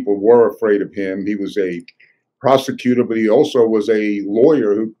 And people were afraid of him. He was a prosecutor, but he also was a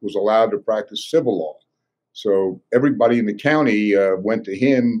lawyer who was allowed to practice civil law. So everybody in the county went to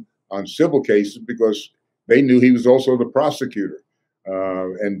him on civil cases because they knew he was also the prosecutor.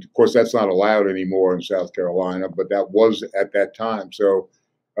 And of course, that's not allowed anymore in South Carolina, but that was at that time. So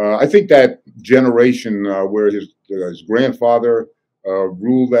I think that generation where his grandfather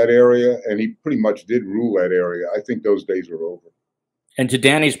ruled that area, and he pretty much did rule that area, I think those days are over. And to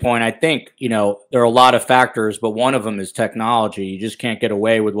Danny's point, I think, there are a lot of factors, but one of them is technology. You just can't get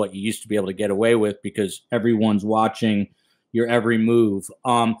away with what you used to be able to get away with because everyone's watching your every move.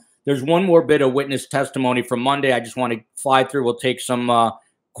 There's one more bit of witness testimony from Monday. I just want to fly through. We'll take some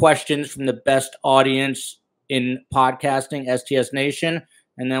questions from the best audience in podcasting, STS Nation,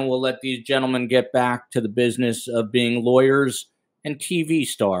 and then we'll let these gentlemen get back to the business of being lawyers and TV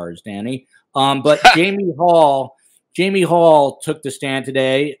stars, Danny. But Jamie Hall took the stand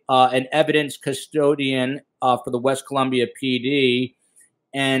today, an evidence custodian for the West Columbia PD,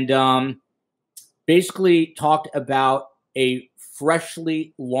 and basically talked about a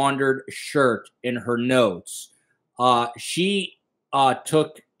freshly laundered shirt in her notes. She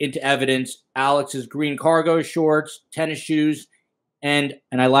took into evidence Alex's green cargo shorts, tennis shoes, and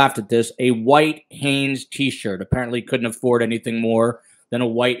I laughed at this, a white Hanes t-shirt. Apparently couldn't afford anything more than a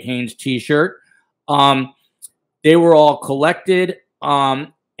white Hanes t-shirt. They were all collected,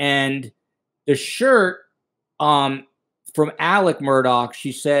 and the shirt from Alex Murdaugh,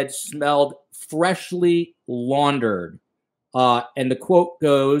 she said, smelled freshly laundered. And the quote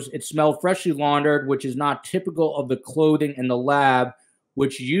goes, "It smelled freshly laundered, which is not typical of the clothing in the lab,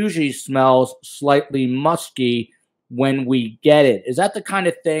 which usually smells slightly musky when we get it." Is that the kind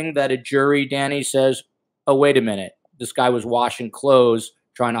of thing that a jury, Danny, says, oh, wait a minute, this guy was washing clothes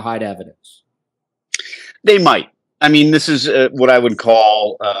trying to hide evidence? They might. I mean, this is what I would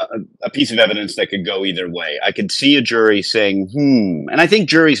call a piece of evidence that could go either way. I could see a jury saying, and I think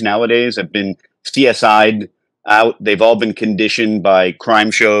juries nowadays have been CSI'd out. They've all been conditioned by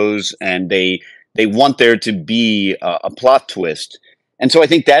crime shows, and they want there to be a plot twist. And so I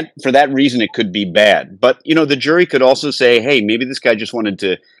think that for that reason, it could be bad. But, you know, the jury could also say, hey, maybe this guy just wanted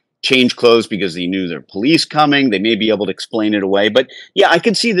to change clothes because he knew there were police coming. They may be able to explain it away. But yeah, I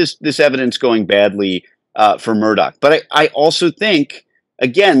could see this evidence going badly for Murdaugh. But I also think,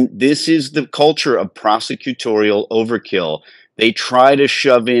 again, this is the culture of prosecutorial overkill. They try to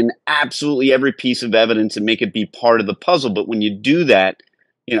shove in absolutely every piece of evidence and make it be part of the puzzle. But when you do that,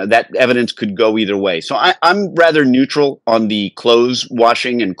 you know, that evidence could go either way. So I'm rather neutral on the clothes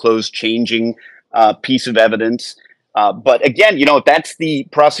washing and clothes changing piece of evidence. But again, you know, if that's the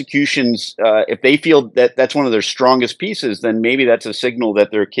prosecution's, if they feel that that's one of their strongest pieces, then maybe that's a signal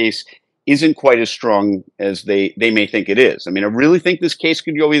that their case isn't quite as strong as they may think it is. I mean, I really think this case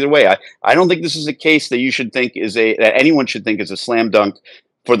could go either way. I don't think this is a case that you should think that anyone should think is a slam dunk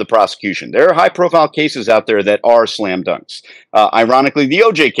for the prosecution. There are high profile cases out there that are slam dunks. Ironically, the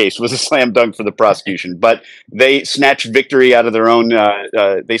OJ case was a slam dunk for the prosecution, but they snatched victory out of their own,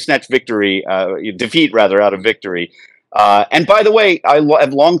 defeat rather, out of victory. And by the way, I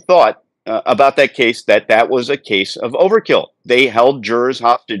have long thought about that case that was a case of overkill. They held jurors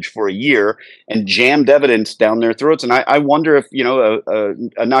hostage for a year and jammed evidence down their throats. And I wonder if, you know,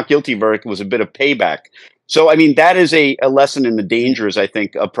 a not guilty verdict was a bit of payback. So, I mean, that is a lesson in the dangers, I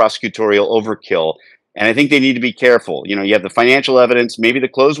think, of prosecutorial overkill. And I think they need to be careful. You know, you have the financial evidence, maybe the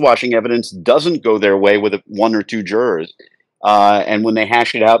clothes washing evidence doesn't go their way with one or two jurors. And when they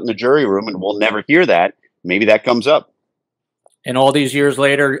hash it out in the jury room, and we'll never hear that, maybe that comes up. And all these years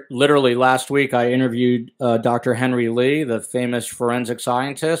later, literally last week, I interviewed Dr. Henry Lee, the famous forensic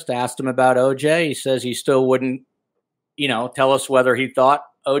scientist, asked him about OJ. He says he still wouldn't, you know, tell us whether he thought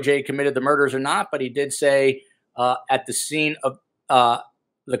OJ committed the murders or not, but he did say at the scene of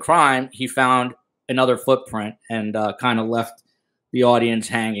the crime, he found another footprint and kind of left the audience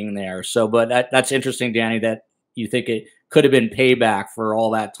hanging there. So, but that's interesting, Danny, that you think it could have been payback for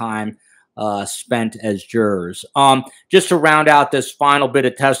all that time spent as jurors. Just to round out this final bit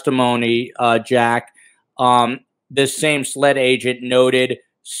of testimony, Jack, this same SLED agent noted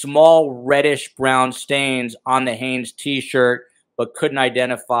small reddish brown stains on the Hanes t-shirt, but couldn't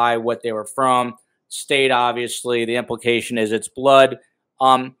identify what they were from. State, obviously, the implication is it's blood.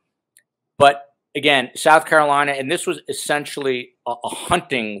 But again, South Carolina, and this was essentially a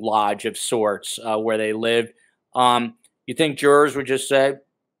hunting lodge of sorts where they lived. You think jurors would just say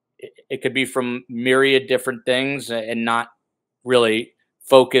it could be from myriad different things and not really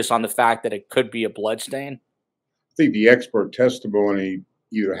focus on the fact that it could be a blood stain? I think the expert testimony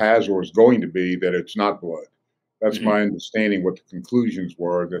either has or is going to be that it's not blood. That's my understanding what the conclusions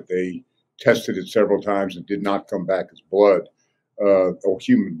were, that they tested it several times and did not come back as blood or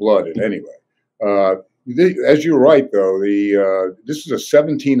human blood in any way. As you're right, though, this is a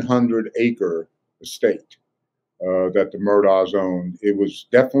 1,700-acre estate that the Murdaughs owned. It was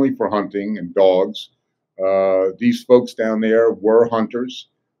definitely for hunting and dogs. These folks down there were hunters.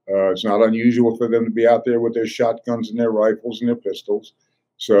 It's not unusual for them to be out there with their shotguns and their rifles and their pistols.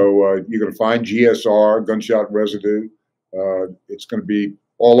 So you're going to find GSR, gunshot residue. It's going to be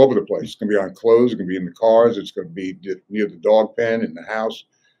all over the place. It's going to be on clothes. It's going to be in the cars. It's going to be near the dog pen in the house.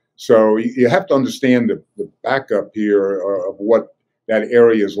 So you have to understand the backup here of what that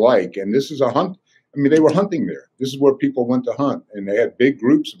area is like. And this is a hunt. I mean, they were hunting there. This is where people went to hunt, and they had big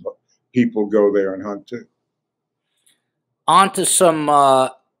groups of people go there and hunt too. On to some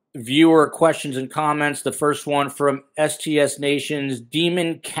viewer questions and comments. The first one from STS Nation's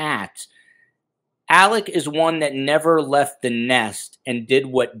Demon Cat. Alec is one that never left the nest and did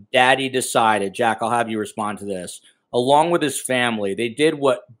what Daddy decided. Jack, I'll have you respond to this. Along with his family, they did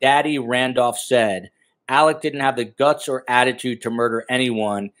what Daddy Randolph said. Alec didn't have the guts or attitude to murder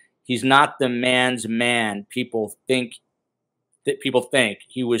anyone. He's not the man's man. People think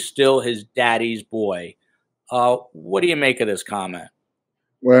he was still his daddy's boy. What do you make of this comment?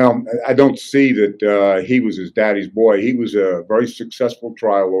 Well, I don't see that he was his daddy's boy. He was a very successful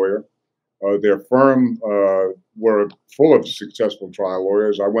trial lawyer. Their firm were full of successful trial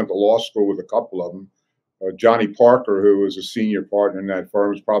lawyers. I went to law school with a couple of them. Johnny Parker, who was a senior partner in that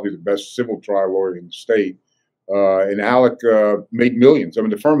firm, is probably the best civil trial lawyer in the state. And Alec made millions. I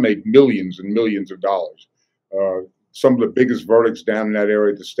mean, the firm made millions and millions of dollars. Some of the biggest verdicts down in that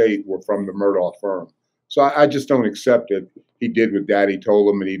area of the state were from the Murdaugh firm. So I just don't accept that he did what Daddy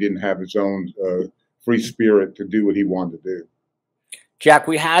told him, and he didn't have his own free spirit to do what he wanted to do. Jack,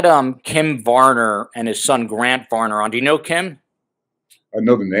 we had Kim Varner and his son Grant Varner on. Do you know Kim? I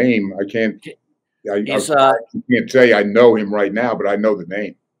know the name. I can't say I know him right now, but I know the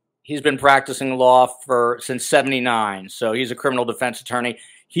name. He's been practicing law since '79, so he's a criminal defense attorney.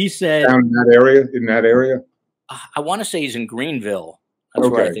 He said down in that area. In that area, I want to say he's in Greenville. That's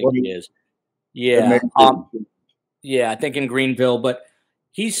where I think he is. Yeah, yeah, I think in Greenville. But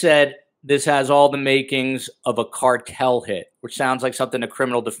he said this has all the makings of a cartel hit, which sounds like something a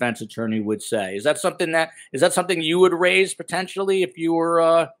criminal defense attorney would say. Is that something you would raise potentially if you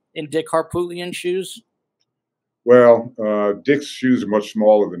were in Dick Harpootlian's shoes? Well, Dick's shoes are much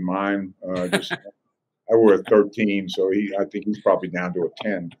smaller than mine. I wear a 13, so I think he's probably down to a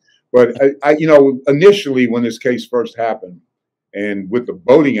 10. But initially when this case first happened, and with the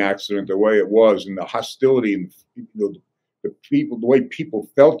boating accident the way it was, and the hostility, and the way people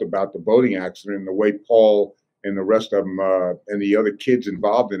felt about the boating accident, and the way Paul and the rest of them and the other kids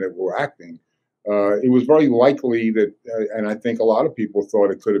involved in it were acting, it was very likely that, and I think a lot of people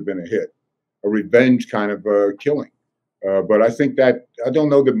thought it could have been a hit. A revenge kind of killing. But I think that, I don't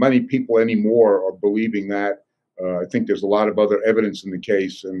know that many people anymore are believing that. I think there's a lot of other evidence in the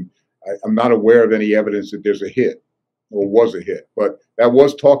case, and I'm not aware of any evidence that there's a hit or was a hit. But that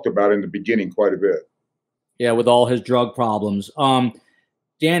was talked about in the beginning quite a bit. Yeah, with all his drug problems.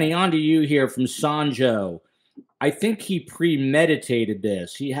 Danny, on to you here from Sanjo. I think he premeditated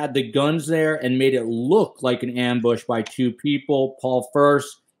this. He had the guns there and made it look like an ambush by two people. Paul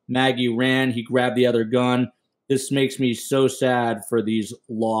first. Maggie ran. He grabbed the other gun. This makes me so sad for these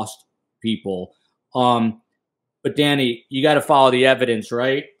lost people. But Danny, you got to follow the evidence,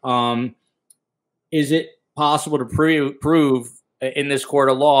 right? Is it possible to prove in this court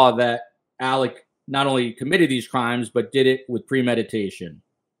of law that Alec not only committed these crimes, but did it with premeditation?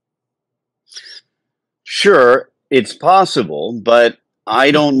 Sure, it's possible, but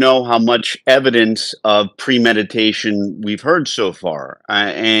I don't know how much evidence of premeditation we've heard so far.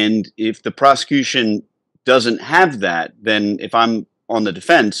 And if the prosecution doesn't have that, then if I'm on the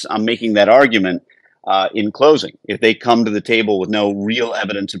defense, I'm making that argument in closing. If they come to the table with no real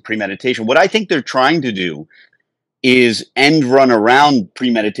evidence of premeditation, what I think they're trying to do is end run around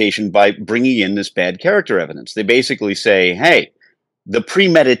premeditation by bringing in this bad character evidence. They basically say, hey, the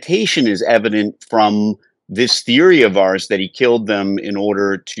premeditation is evident from this theory of ours that he killed them in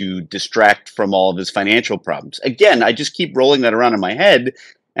order to distract from all of his financial problems. Again, I just keep rolling that around in my head,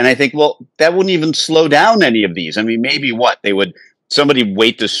 and I think, well, that wouldn't even slow down any of these. I mean, maybe somebody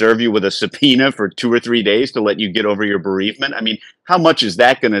wait to serve you with a subpoena for 2 or 3 days to let you get over your bereavement? I mean, how much is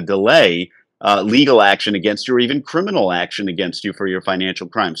that going to delay legal action against you or even criminal action against you for your financial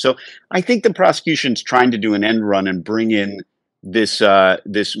crimes? So I think the prosecution's trying to do an end run and bring in this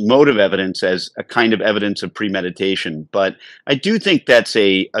motive evidence as a kind of evidence of premeditation. But I do think that's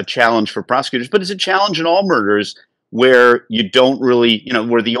a challenge for prosecutors, but it's a challenge in all murders where you don't really,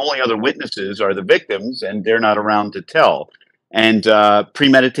 where the only other witnesses are the victims and they're not around to tell. And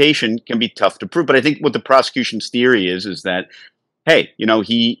premeditation can be tough to prove. But I think what the prosecution's theory is that, hey,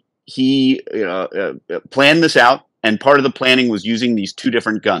 he planned this out, and part of the planning was using these 2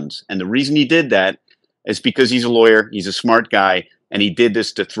 different guns. And the reason he did that is because he's a lawyer, he's a smart guy, and he did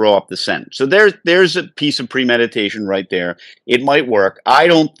this to throw up the scent. So there's a piece of premeditation right there. It might work. I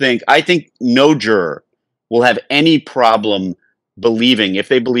think no juror will have any problem believing, if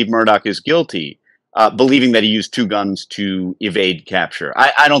they believe Murdaugh is guilty, believing that he used 2 guns to evade capture.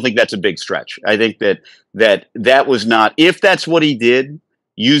 I don't think that's a big stretch. I think that was not, if that's what he did,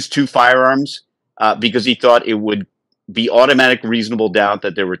 use 2 firearms because he thought it would be automatic reasonable doubt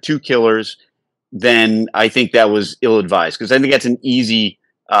that there were 2 killers, then I think that was ill-advised, because I think that's an easy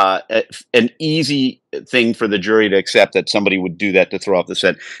thing for the jury to accept, that somebody would do that to throw off the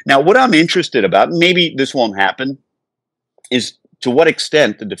scent. Now, what I'm interested about, and maybe this won't happen, is to what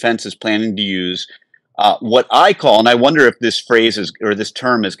extent the defense is planning to use what I call, and I wonder if this phrase is, or this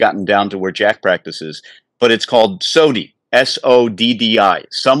term has gotten down to where Jack practices, but it's called SODI, SODDI.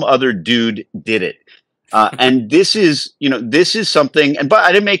 Some other dude did it. And this is something, but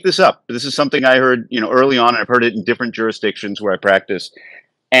I didn't make this up. This is something I heard, early on, and I've heard it in different jurisdictions where I practice.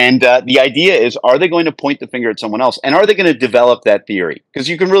 And the idea is, are they going to point the finger at someone else? And are they going to develop that theory? Because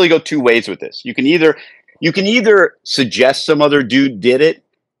you can really go 2 ways with this. You can either suggest some other dude did it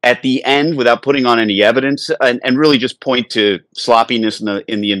at the end without putting on any evidence, and really just point to sloppiness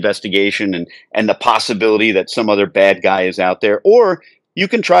in the investigation and the possibility that some other bad guy is out there. Or you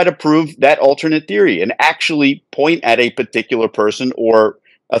can try to prove that alternate theory and actually point at a particular person or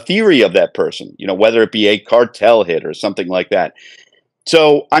a theory of that person, whether it be a cartel hit or something like that.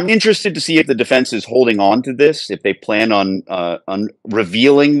 So I'm interested to see if the defense is holding on to this, if they plan on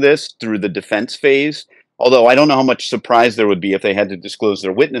revealing this through the defense phase. Although I don't know how much surprise there would be if they had to disclose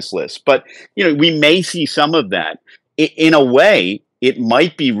their witness list. But, we may see some of that. In a way, it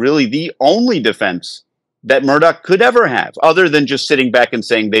might be really the only defense that Murdaugh could ever have, other than just sitting back and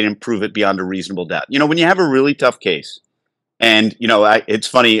saying they didn't prove it beyond a reasonable doubt. When you have a really tough case, and, it's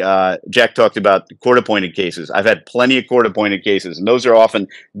funny, Jack talked about court-appointed cases. I've had plenty of court-appointed cases, and those are often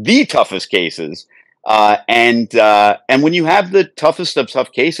the toughest cases. And when you have the toughest of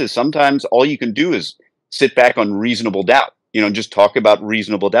tough cases, sometimes all you can do is sit back on reasonable doubt, just talk about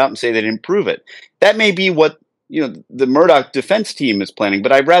reasonable doubt and say they didn't prove it. That may be what, the Murdaugh defense team is planning,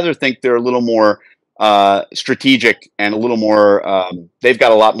 but I'd rather think they're a little more strategic and a little more, they've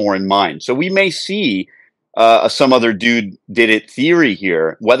got a lot more in mind. So we may see some other dude did it theory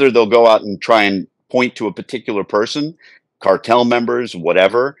here. Whether they'll go out and try and point to a particular person, cartel members,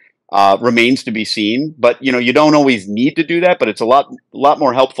 whatever, remains to be seen. But you don't always need to do that, but it's a lot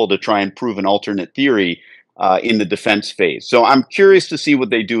more helpful to try and prove an alternate theory in the defense phase. So I'm curious to see what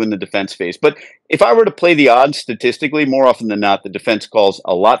they do in the defense phase. But if I were to play the odds statistically, more often than not, the defense calls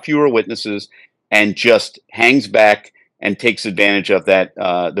a lot fewer witnesses and just hangs back and takes advantage of that,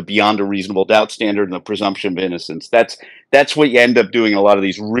 the beyond a reasonable doubt standard and the presumption of innocence. That's what you end up doing in a lot of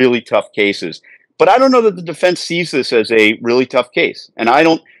these really tough cases. But I don't know that the defense sees this as a really tough case. And I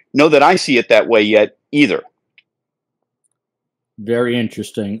don't know that I see it that way yet either. Very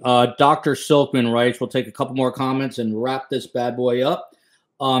interesting. Dr. Silkman writes, we'll take a couple more comments and wrap this bad boy up.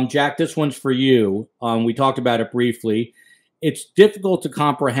 Jack, this one's for you. We talked about it briefly. It's difficult to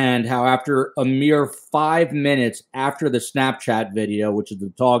comprehend how after a mere 5 minutes after the Snapchat video, which is the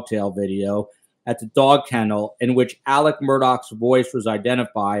dogtail video at the dog kennel, in which Alex Murdaugh's voice was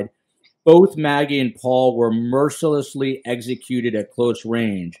identified, both Maggie and Paul were mercilessly executed at close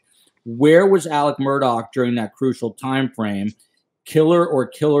range. Where was Alex Murdaugh during that crucial time frame? Killer or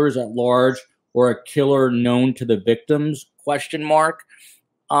killers at large, or a killer known to the victims? Question mark.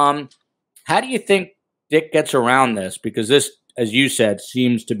 How do you think Dick gets around this? Because this, as you said,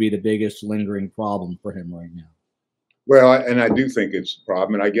 seems to be the biggest lingering problem for him right now. Well, and I do think it's a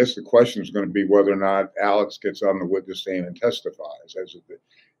problem. And I guess the question is going to be whether or not Alex gets on the witness stand and testifies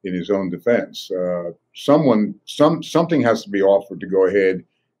in his own defense. Something has to be offered to go ahead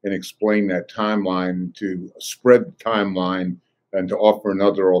and explain that timeline, to spread the timeline, and to offer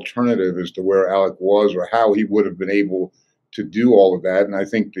another alternative as to where Alec was or how he would have been able to do all of that. And I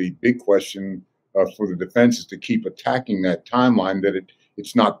think the big question for the defense is to keep attacking that timeline, that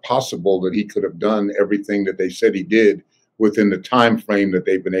it's not possible that he could have done everything that they said he did within the time frame that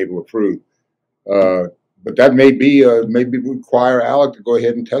they've been able to prove. But that maybe require Alec to go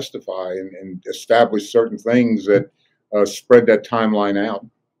ahead and testify and establish certain things that spread that timeline out.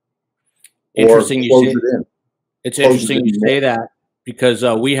 Interesting you say it. It's interesting you say that, because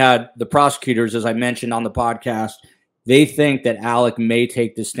we had the prosecutors, as I mentioned on the podcast, they think that Alec may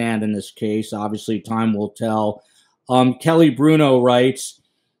take the stand in this case. Obviously, time will tell. Kelly Bruno writes,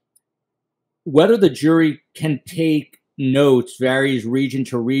 whether the jury can take notes varies region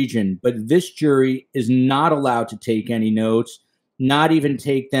to region, but this jury is not allowed to take any notes, not even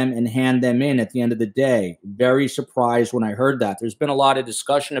take them and hand them in at the end of the day. Very surprised when I heard that. There's been a lot of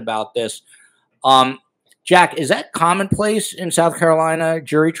discussion about this. Jack, is that commonplace in South Carolina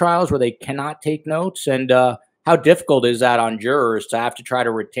jury trials where they cannot take notes? And how difficult is that on jurors to have to try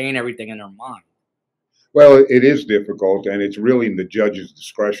to retain everything in their mind? Well, it is difficult, and it's really in the judge's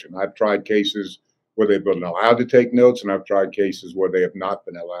discretion. I've tried cases where they've been allowed to take notes, and I've tried cases where they have not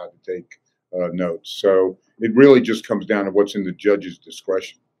been allowed to take notes. So it really just comes down to what's in the judge's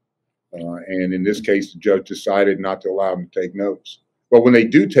discretion. And in this case, the judge decided not to allow them to take notes. But when they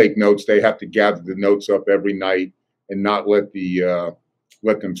do take notes, they have to gather the notes up every night and not let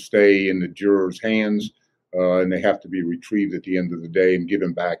them stay in the jurors' hands, and they have to be retrieved at the end of the day and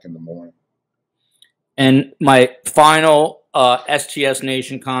given back in the morning. And my final STS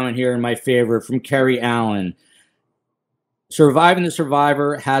Nation comment here, and my favorite from Kerry Allen. Surviving the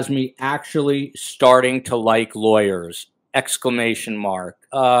Survivor has me actually starting to like lawyers! Exclamation mark.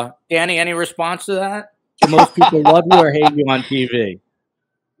 Danny, any response to that? Do most people love you or hate you on TV?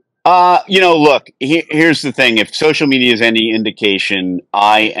 Look, here's the thing. If social media is any indication,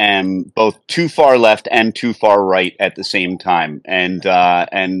 I am both too far left and too far right at the same time. And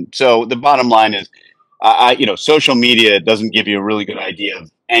so the bottom line is, social media doesn't give you a really good idea of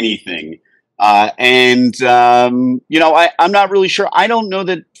anything. I'm not really sure. I don't know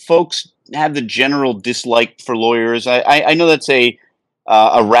that folks have the general dislike for lawyers. I know that's a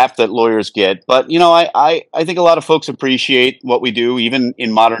rap that lawyers get, but I think a lot of folks appreciate what we do, even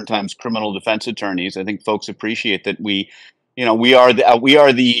in modern times. Criminal defense attorneys, I think folks appreciate that we are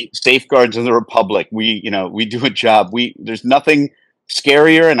the safeguards of the republic. We do a job. There's nothing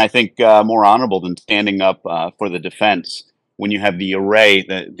scarier and I think more honorable than standing up for the defense when you have the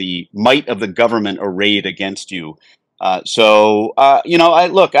the might of the government arrayed against you.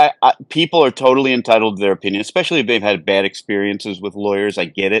 People are totally entitled to their opinion, especially if they've had bad experiences with lawyers. I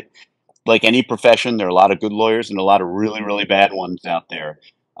get it. Like any profession, there are a lot of good lawyers and a lot of really, really bad ones out there.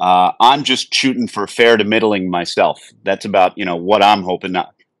 I'm just shooting for fair to middling myself. That's about, what I'm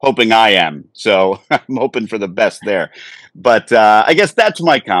hoping I am. So I'm hoping for the best there. But I guess that's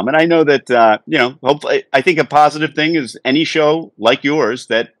my comment. I know that, hopefully, I think a positive thing is any show like yours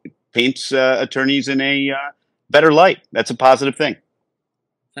that paints attorneys in a better light. That's a positive thing.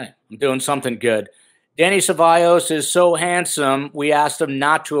 Hey, I'm doing something good. Danny Cevallos is so handsome, we asked him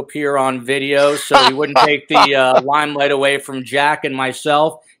not to appear on video so he wouldn't take the limelight away from Jack and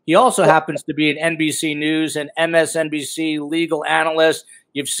myself. He also happens to be an NBC News and MSNBC legal analyst.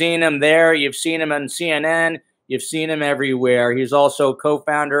 You've seen him there. You've seen him on CNN. You've seen him everywhere. He's also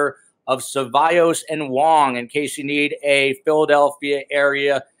co-founder of Cevallos and Wong, in case you need a Philadelphia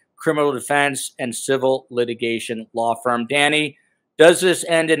area criminal defense and civil litigation law firm. Danny, does this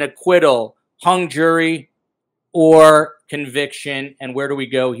end in acquittal, hung jury, or conviction? And where do we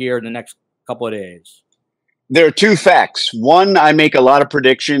go here in the next couple of days? There are two facts. One, I make a lot of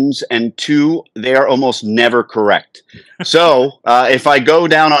predictions, and two, they are almost never correct. So if I go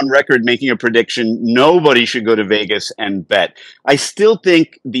down on record making a prediction, nobody should go to Vegas and bet. I still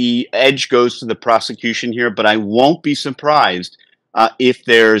think the edge goes to the prosecution here, but I won't be surprised if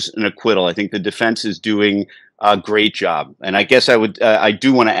there's an acquittal. I think the defense is doing a great job. And I guess I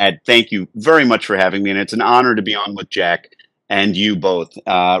do want to add, thank you very much for having me. And it's an honor to be on with Jack and you both.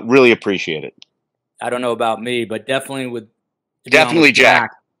 Really appreciate it. I don't know about me, but definitely with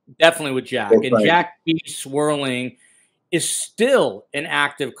Jack. Definitely with Jack. Okay. And Jack B. Swerling is still an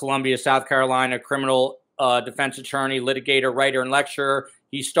active Columbia, South Carolina criminal defense attorney, litigator, writer, and lecturer.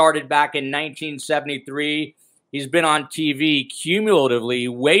 He started back in 1973. He's been on TV cumulatively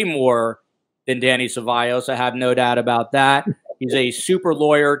way more than Danny Cevallos. I have no doubt about that. He's a super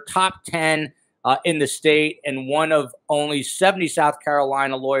lawyer, top 10 in the state, and one of only 70 South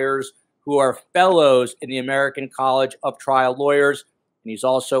Carolina lawyers who are fellows in the American College of Trial Lawyers. And he's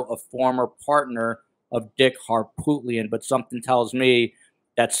also a former partner of Dick Harpootlian. But something tells me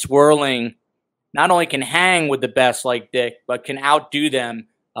that Swerling not only can hang with the best like Dick, but can outdo them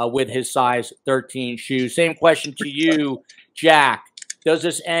with his size 13 shoes. Same question to you, Jack. Does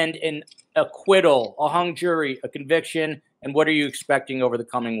this end in acquittal, a hung jury, a conviction? And what are you expecting over the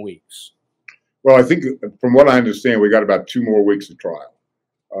coming weeks? Well, I think from what I understand, we got about 2 more weeks of trial.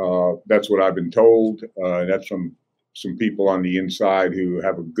 That's what I've been told. That's from some people on the inside who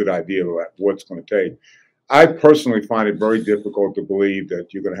have a good idea of what it's going to take. I personally find it very difficult to believe that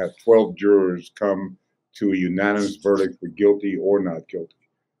you're going to have 12 jurors come to a unanimous verdict for guilty or not guilty.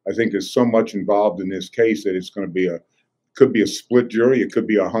 I think there's so much involved in this case that it's going to be could be a split jury. It could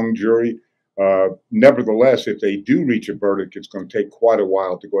be a hung jury. Nevertheless, if they do reach a verdict, it's going to take quite a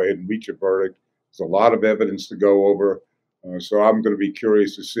while to go ahead and reach a verdict. There's a lot of evidence to go over. So I'm going to be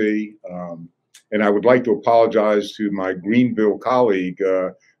curious to see. And I would like to apologize to my Greenville colleague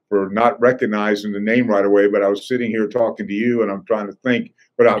for not recognizing the name right away. But I was sitting here talking to you, and I'm trying to think.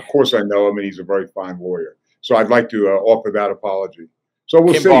 But of course, I know him, and he's a very fine lawyer. So I'd like to offer that apology. So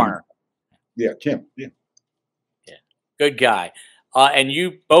we'll see. Barner. Yeah, Kim. Yeah. Good guy. And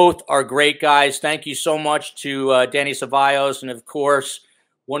you both are great guys. Thank you so much to Danny Ceballos and, of course,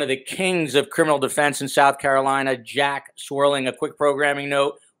 one of the kings of criminal defense in South Carolina, Jack Swerling. A quick programming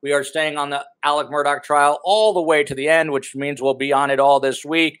note. We are staying on the Alex Murdaugh trial all the way to the end, which means we'll be on it all this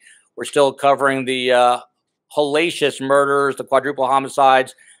week. We're still covering the hellacious murders, the quadruple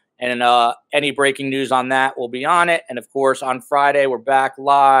homicides, and any breaking news on that will be on it. And, of course, on Friday, we're back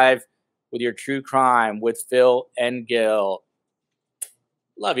live with your true crime with Phil and Gil.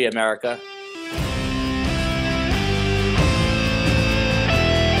 Love you, America.